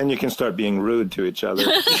then you can start being rude to each other.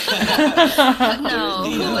 No,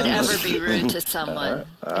 who would ever be rude to someone?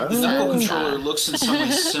 The Knuckle controller looks in some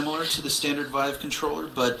ways similar to the standard Vive controller,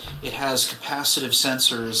 but it has capacitive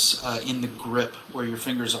sensors in the grip where your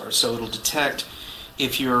fingers are, so it'll detect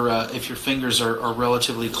if your fingers are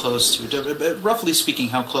relatively close to, roughly speaking,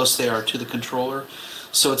 how close they are to the controller.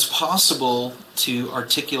 So it's possible to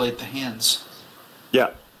articulate the hands.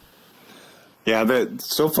 Yeah. Yeah,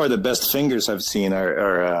 so far the best fingers I've seen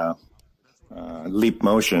are Leap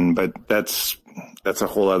Motion, but that's a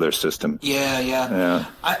whole other system. Yeah.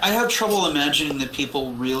 I have trouble imagining that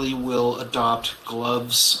people really will adopt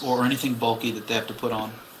gloves or anything bulky that they have to put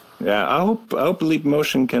on. Yeah, I hope Leap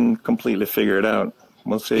Motion can completely figure it out.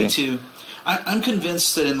 We'll see. Me too. I'm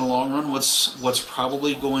convinced that in the long run, what's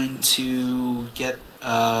probably going to get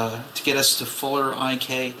us to fuller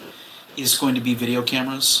IK is going to be video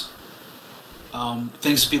cameras.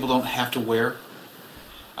 Things that people don't have to wear.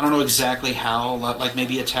 I don't know exactly how, like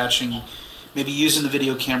maybe using the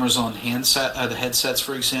video cameras on the headsets,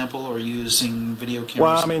 for example, or using video cameras.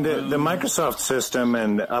 Well, I mean, the Microsoft system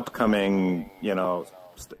and the upcoming,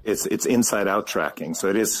 it's inside-out tracking. So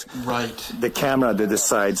it is the camera that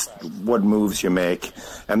decides what moves you make,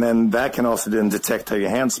 and then that can also then detect how your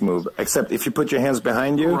hands move. Except if you put your hands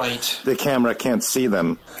behind you, the camera can't see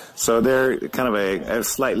them. So they're kind of a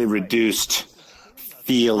slightly reduced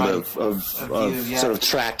field of sort of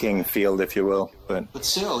tracking field, if you will. But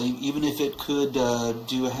still, even if it could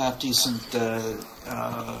do a half-decent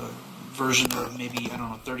version of maybe,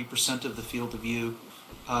 30% of the field of view,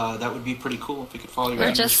 that would be pretty cool if it could follow your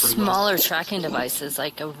Or just smaller tracking devices,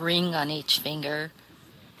 like a ring on each finger,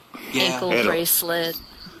 ankle bracelet,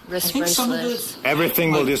 wrist bracelets.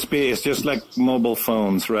 Everything will just be, it's just like mobile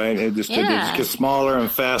phones, right? It just gets smaller and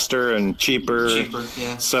faster and cheaper.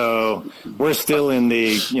 So we're still in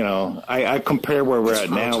the, I compare where we're at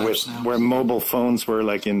now with where mobile phones were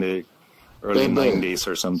like in the early 90s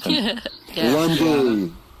or something.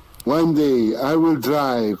 One day I will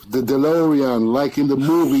drive the DeLorean like in the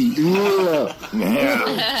movie.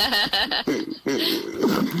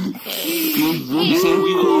 He said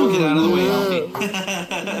we will all get out of the way.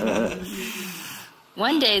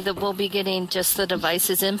 One day that we'll be getting just the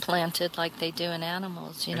devices implanted like they do in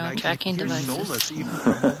animals, tracking devices. Even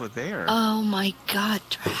from over there. Oh my God,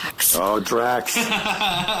 Drax. Oh, Drax.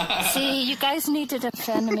 See, you guys need to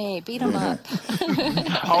defend me. Beat him up.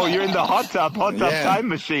 Oh, you're in the hot tub time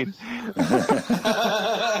machine.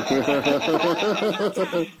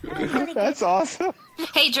 That's awesome.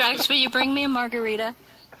 Hey, Drax, will you bring me a margarita?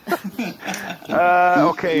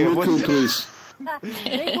 Okay. Please.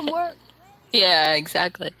 Make them work. Yeah,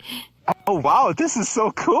 exactly. Oh, wow, this is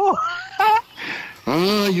so cool.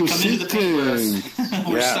 You're sitting.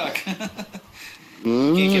 We're stuck.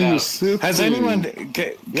 You're sitting. Has anyone...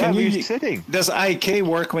 Can you sitting? Does IK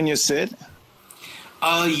work when you sit?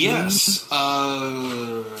 Yes.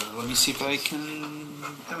 Let me see if I can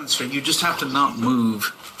demonstrate. You just have to not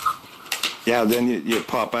move. Yeah, then you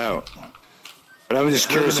pop out. But I was just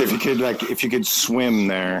curious if you could swim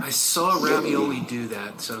there. I saw Ravioli do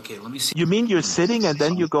that. So okay, let me see. You mean you're sitting and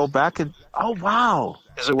then you go back and wow.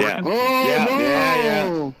 Is it working?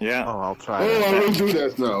 Yeah. Oh, I'll try. I will do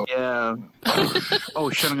that now. Yeah. Oh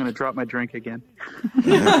shit! I'm gonna drop my drink again.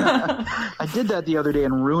 I did that the other day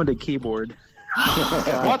and ruined a keyboard.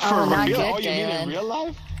 What for not real? good, Oh, you mean in Dan. real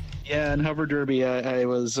life? Yeah, in Hover Derby, I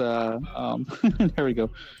was. There we go.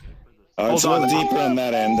 It's a little deeper on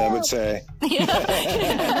that end, I would say.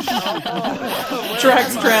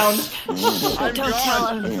 Drax drowned. Don't tell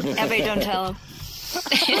him. Ebby, don't tell him.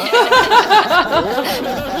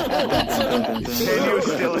 Can you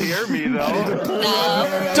still hear me though?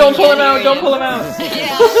 No. Don't pull him out. Don't pull him out.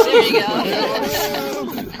 Yeah, there you go.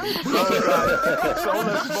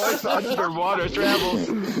 Soulless voice underwater travels.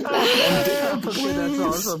 Okay, that's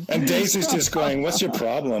awesome. And Daisy's just going, "What's your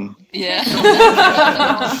problem?" Yeah.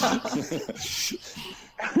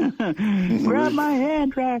 Grab my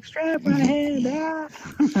hand, Drax. Grab my hand.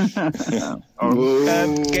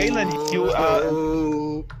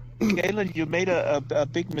 Galen, you made a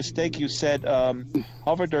big mistake. You said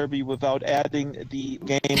Hover Derby without adding the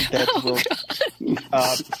game that will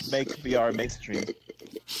make VR mainstream.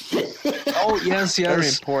 Oh, yes. Very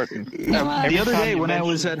important. The other day when I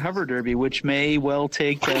was at Hover Derby, which may well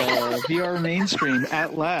take VR mainstream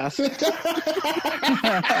at last. Wait.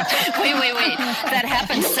 That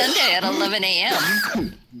happened Sunday at 11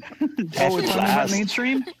 a.m. Oh, it's on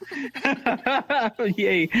mainstream?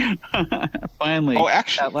 Yay. Finally. Oh,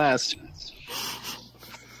 actually. At last.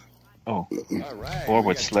 Oh.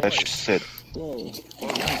 /sit.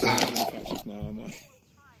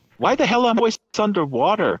 Why the hell am I always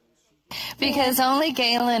underwater? Because only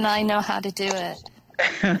Galen and I know how to do it.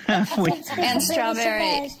 And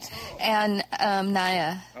Strawberry and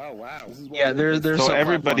Naya. Oh, wow. Yeah, there's so a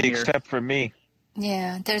everybody platform here. except for me.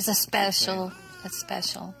 Yeah, there's a special. It's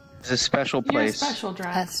a special place. You're special,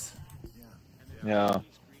 Drax. Yeah.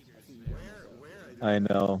 I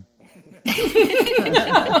know.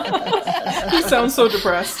 He sounds so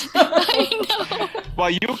depressed. I know. Well,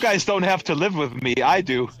 you guys don't have to live with me. I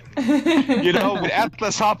do. You know, when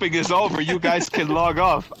Atlas hopping is over, you guys can log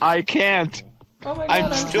off. I can't. Oh my God,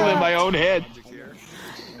 I'm still in my own head.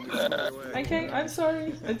 I can't. I'm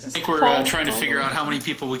sorry. I think we're trying to figure out how many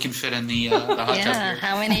people we can fit in the hot tub Yeah, here.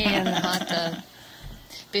 how many in the hot tub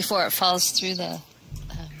before it falls through the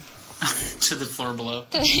to the floor below.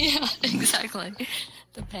 yeah, exactly.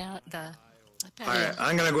 The All right,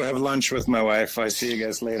 I'm gonna go have lunch with my wife. I see you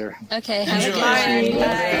guys later. Okay, have a good Bye. one.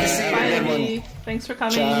 Bye, Abby. Thanks for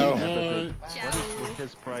coming. Ciao. What is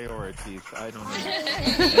his priorities? I don't know.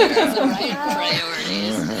 That's the right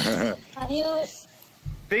priorities. Adios.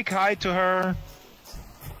 Big hi to her.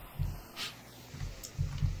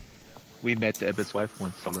 We met Ebba's wife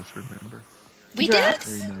once, so let's remember. We did?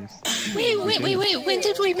 Very nice. Wait. When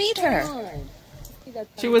did we meet her?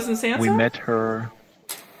 She was in Sansar? We met her.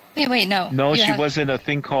 Wait, no. No, You she have- was in a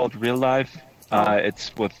thing called Real Life.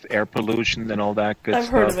 It's with air pollution and all that good I've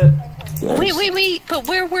stuff. heard of it. Wait, but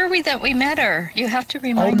where were we that we met her? You have to Oh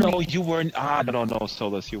remind me. no, you weren't. No,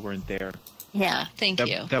 Solus, you weren't there. Yeah, thank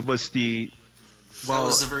you. That was the. Well, That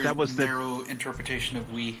was a very that was the. narrow interpretation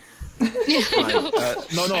of we. No,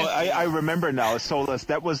 I remember now, Solus.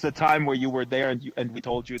 That was the time where you were there, and we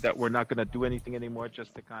told you that we're not going to do anything anymore,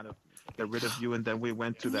 just to kind of get rid of you, and then we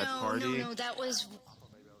went to that party. No, that was.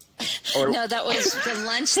 Or- No, that was the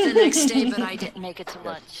lunch the next day, but I didn't make it to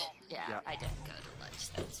lunch. Yeah, I didn't go to lunch.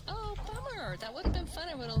 That's bummer. That would have been fun.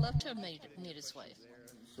 I would have loved to have met his wife.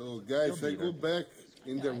 So, guys, I go back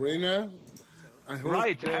in the arena. I hope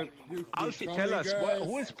Right. that you Alfie, keep tell coming, us guys.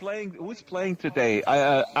 who is playing. Who's playing today?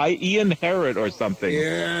 Ian Herod or something.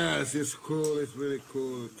 Yes, it's cool. It's really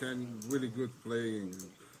cool. Really good playing.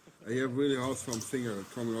 I have really awesome singer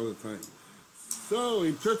coming all the time. So,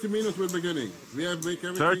 in 30 minutes, we're beginning. We have make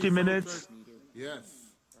everything. 30 minutes. Yes.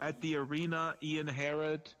 At the arena, Ian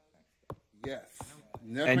Herod. Yes.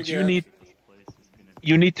 Never And forget.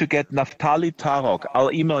 you need to get Naftali Tarok.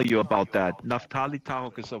 I'll email you about that. Naftali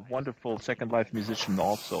Tarok is a wonderful Second Life musician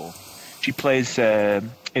also. She plays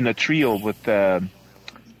in a trio with a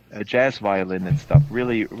jazz violin and stuff.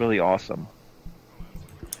 Really, really awesome.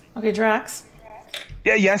 Okay, Drax.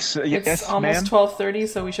 Yeah, yes, It's yes, almost ma'am. 12:30,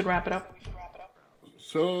 so we should wrap it up.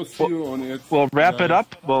 So, see you on it. We'll wrap it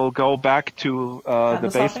up. We'll go back to the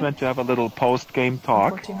Atlas hopping? basement to have a little post-game talk.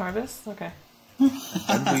 14 Harvest? Okay.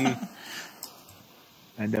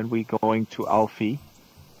 And then we going to Alfie.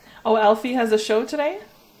 Oh, Alfie has a show today?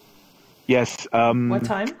 Yes. What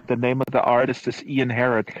time? The name of the artist is Ian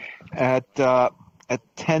Herod. At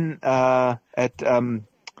 10.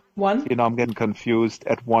 1? You know, I'm getting confused.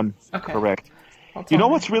 At 1. Okay. Correct. I'll You tell know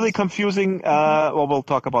him. what's really confusing? Well, we'll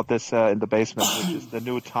talk about this in the basement, which is the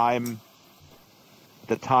new time.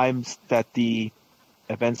 The times that the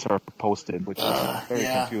events are posted, which is very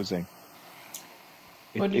yeah. confusing.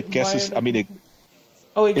 What do you- It guesses. why are I mean, it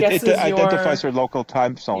guesses it your... identifies your local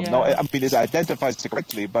time zone. No, Yeah. I mean it identifies it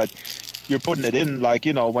correctly, but you're putting it in like,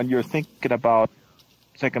 you know, when you're thinking about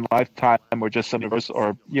Second Life time or just some universal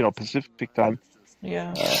or, you know, Pacific time,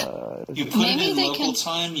 Yeah. You put it in local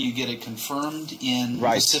time, you get it confirmed in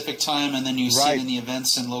Pacific time, and then you see it in the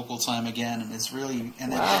events in local time again, and it's really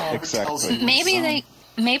exactly.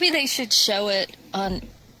 Maybe they should show it on.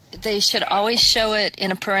 They should always show it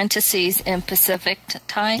in a parentheses in Pacific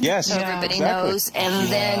time, so everybody knows, and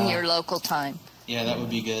then your local time. Yeah, that would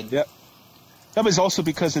be good. Yep. No, but it's also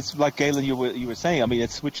because it's like Galen, you were saying. I mean,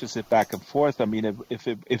 it switches it back and forth. I mean, if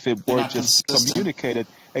it were just communicated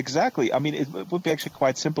exactly, I mean, it would be actually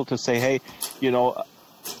quite simple to say, hey,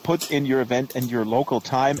 put in your event and your local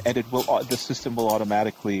time, and it will the system will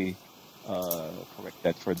automatically correct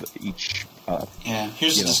that for each.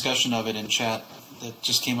 Here's a discussion of it in chat that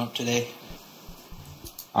just came up today.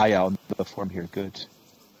 On the form here. Good.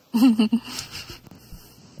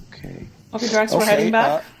 Okay. Okay, Drax, we're heading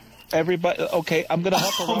back. Everybody, okay, I'm gonna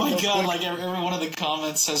hop around. Oh my god! Quick. Like every one of the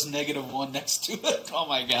comments says -1 next to it. Oh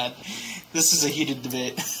my god, this is a heated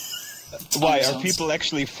debate. Why are people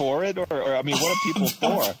actually for it, or I mean, what are people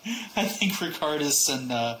for? I think Ricardus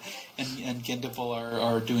and Gendipal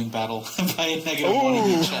are doing battle by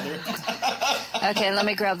 -1 each other. Okay, let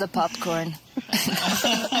me grab the popcorn.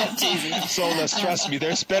 Solus, trust me,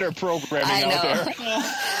 there's better programming out there.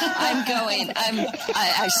 I'm going.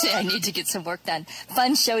 Actually, I need to get some work done.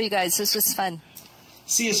 Fun show, you guys. This was fun.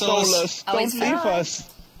 See you, Solus. Don't leave us.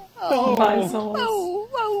 Oh, bye, Solus.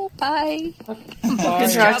 Oh, bye. Okay,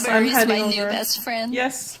 Drax, I'm Strawberry's heading my new over. best friend.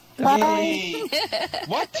 Yes. Bye.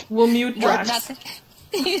 What? We'll mute Drax. Nothing.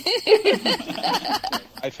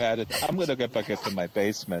 I've had it. I'm gonna get back into my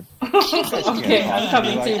basement. Okay, I'm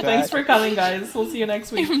coming too. Like Thanks for coming, guys. We'll see you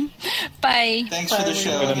next week. Bye. Thanks for the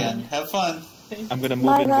show again. Have fun. I'm gonna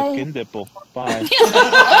move in with Kindipple. Bye.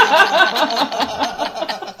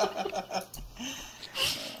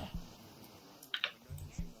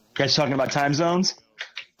 You guys talking about time zones?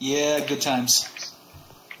 Yeah, good times.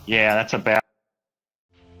 Yeah, that's a bad.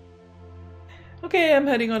 Okay, I'm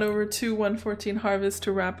heading on over to 114 Harvest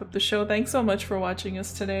to wrap up the show. Thanks so much for watching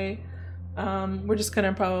us today. We're just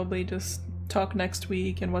gonna probably just talk next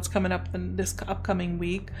week and what's coming up in this upcoming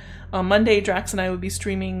week. On Monday, Drax and I will be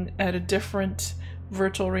streaming at a different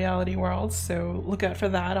virtual reality world, so look out for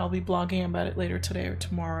that. I'll be blogging about it later today or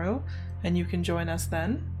tomorrow, and you can join us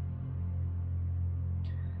then.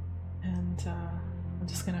 And I'm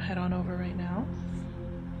just gonna head on over right now.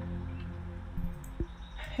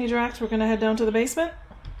 Hey Drax, we're gonna head down to the basement?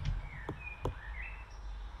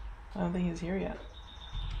 I don't think he's here yet.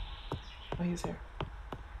 Oh, he's here.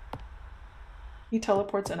 He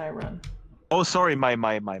teleports and I run. Oh, sorry, my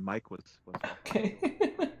mic was. Okay.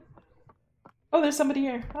 Oh, there's somebody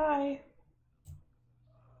here. Hi.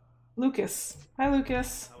 Lucas. Hi,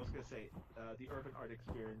 Lucas. I was gonna say the Urban Art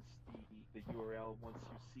Experience, the URL. Once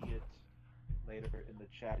you see it later in the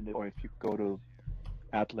chat, or if you go to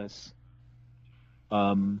Atlas.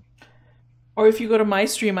 Or if you go to my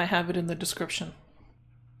stream, I have it in the description.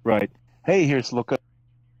 Right. Hey, here's Lucas.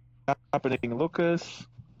 Happening, Lucas.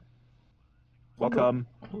 Welcome.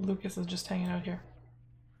 Lucas is just hanging out here.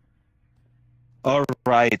 All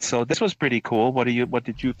right. So this was pretty cool. What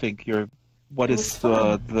did you think? What does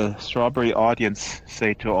the Strawberry audience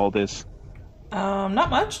say to all this? Not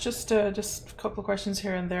much. Just a couple of questions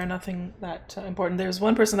here and there. Nothing that important. There's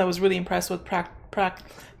one person that was really impressed with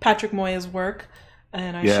Patrick Moya's work.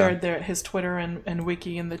 And I shared his Twitter and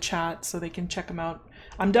wiki in the chat so they can check him out.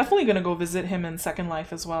 I'm definitely going to go visit him in Second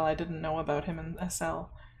Life as well. I didn't know about him in SL.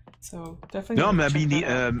 So definitely. No,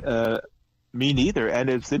 me neither. And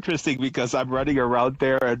it's interesting because I'm running around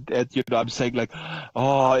there and I'm saying like,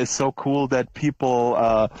 oh, it's so cool that people,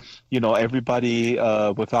 everybody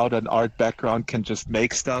without an art background can just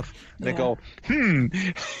make stuff. And they go,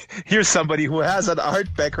 here's somebody who has an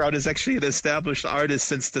art background, is actually an established artist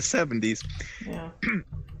since the 70s. Yeah.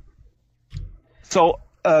 So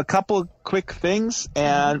a couple quick things.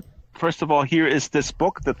 And first of all, here is this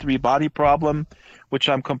book, The Three-Body Problem, which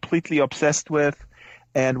I'm completely obsessed with.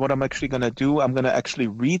 And what I'm actually going to do, I'm going to actually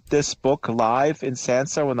read this book live in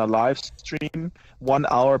Sansar on a live stream, 1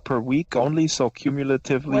 hour per week only. So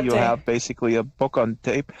cumulatively, you'll have basically a book on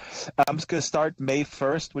tape. I'm just going to start May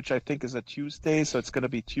 1st, which I think is a Tuesday. So it's going to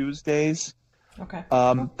be Tuesdays. Okay.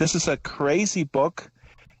 This is a crazy book.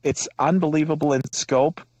 It's unbelievable in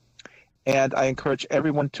scope. And I encourage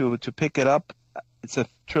everyone to pick it up. It's a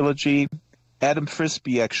trilogy. Adam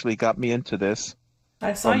Frisbee actually got me into this.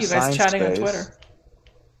 I saw you guys chatting on Twitter.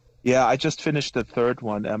 Yeah, I just finished the third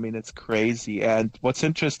one. I mean, it's crazy. And what's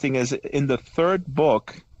interesting is in the third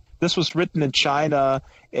book, this was written in China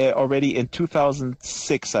already in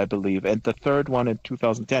 2006, I believe, and the third one in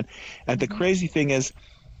 2010. And the crazy thing is,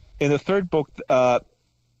 in the third book,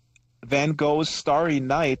 Van Gogh's Starry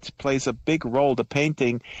Night plays a big role, the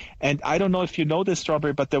painting. And I don't know if you know this,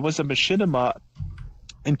 Strawberry, but there was a machinima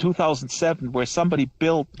in 2007 where somebody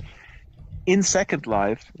built in Second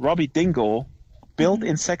Life, Robbie Dingle built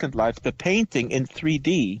in Second Life the painting in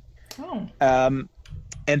 3D, and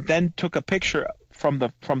then took a picture from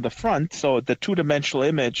the front, so the two-dimensional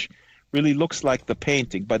image really looks like the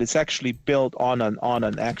painting, but it's actually built on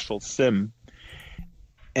an actual sim.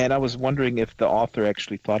 And I was wondering if the author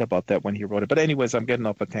actually thought about that when he wrote it. But anyways, I'm getting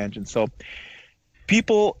off a tangent. So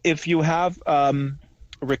people, if you have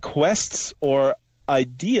requests or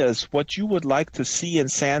ideas what you would like to see in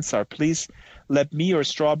Sansar, please let me or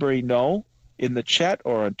Strawberry know in the chat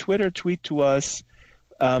or on Twitter. Tweet to us.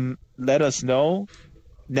 Let us know.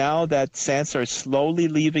 Now that Sansar is slowly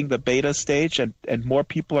leaving the beta stage and more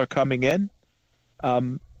people are coming in,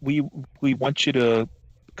 we want you to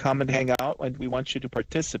come and hang out, and we want you to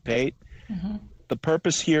participate. The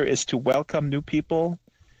purpose here is to welcome new people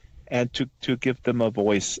and to give them a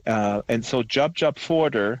voice. And so Jub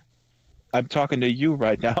Forder, I'm talking to you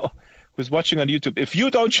right now, who's watching on YouTube. If you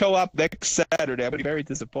don't show up next Saturday, I'm going to be very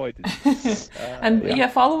disappointed.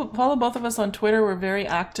 Follow both of us on Twitter. We're very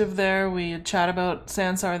active there. We chat about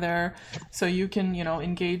Sansar there, so you can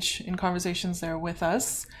engage in conversations there with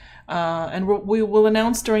us. And we will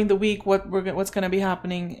announce during the week what's going to be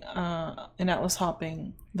happening in Atlas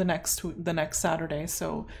Hopping the next Saturday.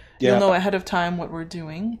 So you'll know ahead of time what we're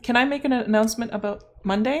doing. Can I make an announcement about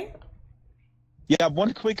Monday? Yeah,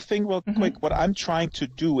 one quick thing real quick. What I'm trying to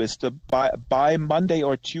do is to by Monday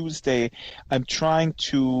or Tuesday, I'm trying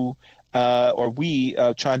to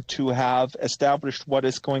trying to have established what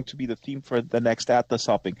is going to be the theme for the next Atlas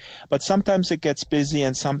Hopping. But sometimes it gets busy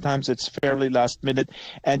and sometimes it's fairly last minute.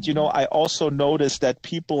 And, I also noticed that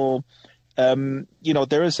people,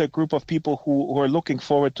 there is a group of people who are looking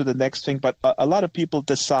forward to the next thing, but a lot of people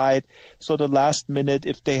decide sort of last minute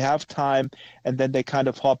if they have time, and then they kind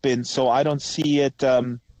of hop in. So I don't see it.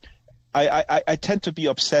 I tend to be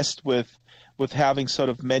obsessed with having sort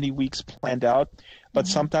of many weeks planned out, but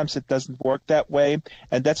sometimes it doesn't work that way.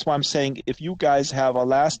 And that's why I'm saying if you guys have a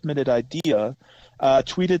last minute idea,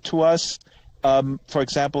 tweet it to us. For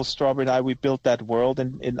example, Strawberry and I, we built that world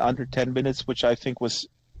in under 10 minutes, which I think was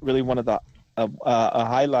really one of the a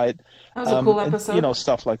highlight. That was a cool episode. And,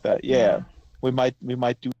 stuff like that. Yeah. We might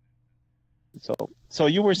do. So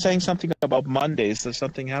you were saying something about Mondays. Is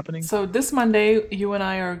something happening? So this Monday, you and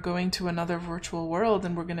I are going to another virtual world,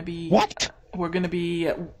 and we're going to be We're going to be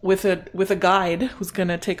with a guide who's going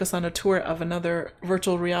to take us on a tour of another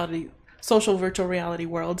social virtual reality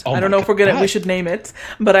world. I don't know if we should name it,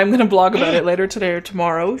 but I'm going to blog about it later today or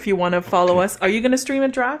tomorrow. If you want to follow us, are you going to stream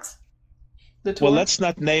it, Drax? Well, let's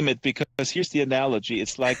not name it, because here's the analogy.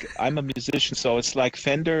 It's like I'm a musician, so it's like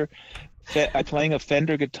I'm playing a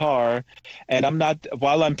Fender guitar, and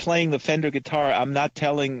while I'm playing the Fender guitar, I'm not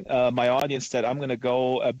telling my audience that I'm going to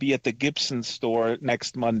go be at the Gibson store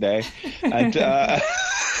next Monday, and,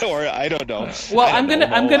 or I don't know. Well, I'm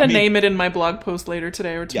gonna name it in my blog post later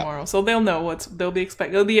today or tomorrow, so they'll know they'll be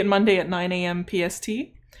expecting. It'll be at Monday at 9 a.m. PST.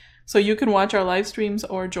 So you can watch our live streams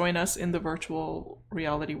or join us in the virtual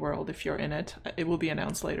reality world if you're in it. It will be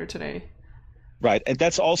announced later today. Right, and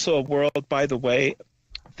that's also a world, by the way,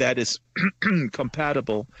 that is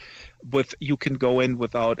compatible with, you can go in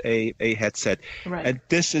without a headset. Right. And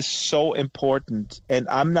this is so important. And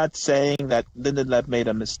I'm not saying that Linden Lab made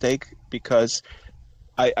a mistake, because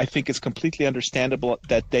I think it's completely understandable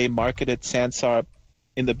that they marketed Sansar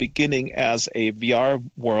in the beginning as a VR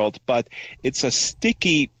world, but it's a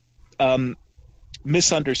sticky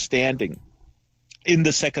misunderstanding in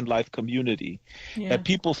the Second Life community that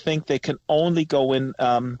people think they can only go in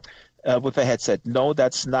with a headset. No,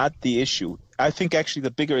 that's not the issue. I think actually the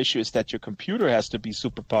bigger issue is that your computer has to be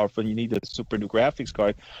super powerful and you need a super new graphics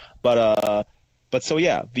card. But so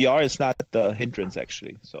yeah, VR is not the hindrance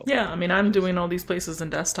actually. So yeah, I mean, I'm doing all these places in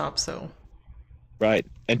desktop, so right.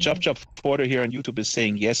 And Jub Porter here on YouTube is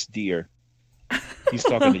saying yes, dear. He's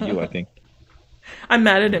talking to you, I think. I'm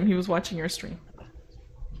mad at him. He was watching your stream.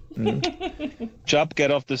 Jub,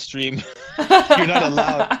 get off the stream. You're not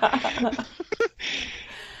allowed.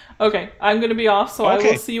 Okay, I'm going to be off, so I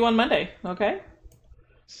will see you on Monday, okay?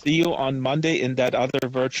 See you on Monday in that other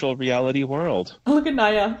virtual reality world. Look at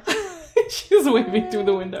Naya. She's waving through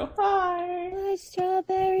the window. Hi. Hi,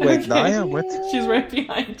 Strawberry. Wait, Naya, what? She's right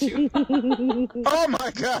behind you. Oh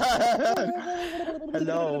my God!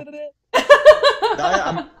 Hello.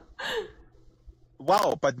 Naya,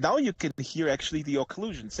 wow, but now you can hear actually the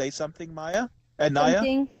occlusion. Say something, Maya?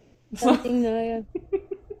 Naya? Something, Naya.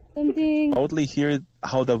 Something. Totally hear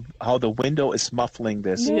how the window is muffling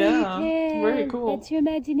this. No, Yeah, you can't. very cool. That's your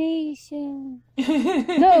imagination.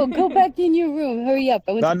 No, go back in your room. Hurry up.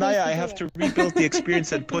 I was Now, supposed Naya, to I do have it. to rebuild the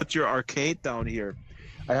experience and put your arcade down here.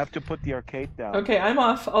 I have to put the arcade down. Okay, I'm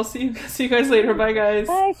off. I'll see you guys later. Bye, guys.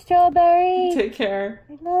 Bye, Strawberry. Take care.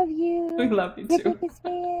 I love you. We love you Your too. biggest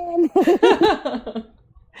fan.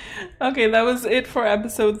 Okay, that was it for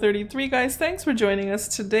episode 33, guys. Thanks for joining us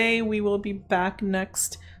today. We will be back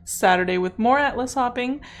next Saturday with more Atlas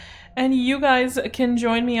hopping. And you guys can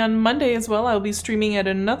join me on Monday as well. I'll be streaming at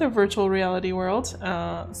another virtual reality world.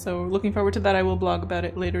 So looking forward to that. I will blog about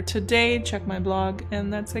it later today. Check my blog.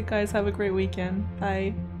 And that's it, guys. Have a great weekend.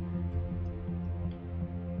 Bye.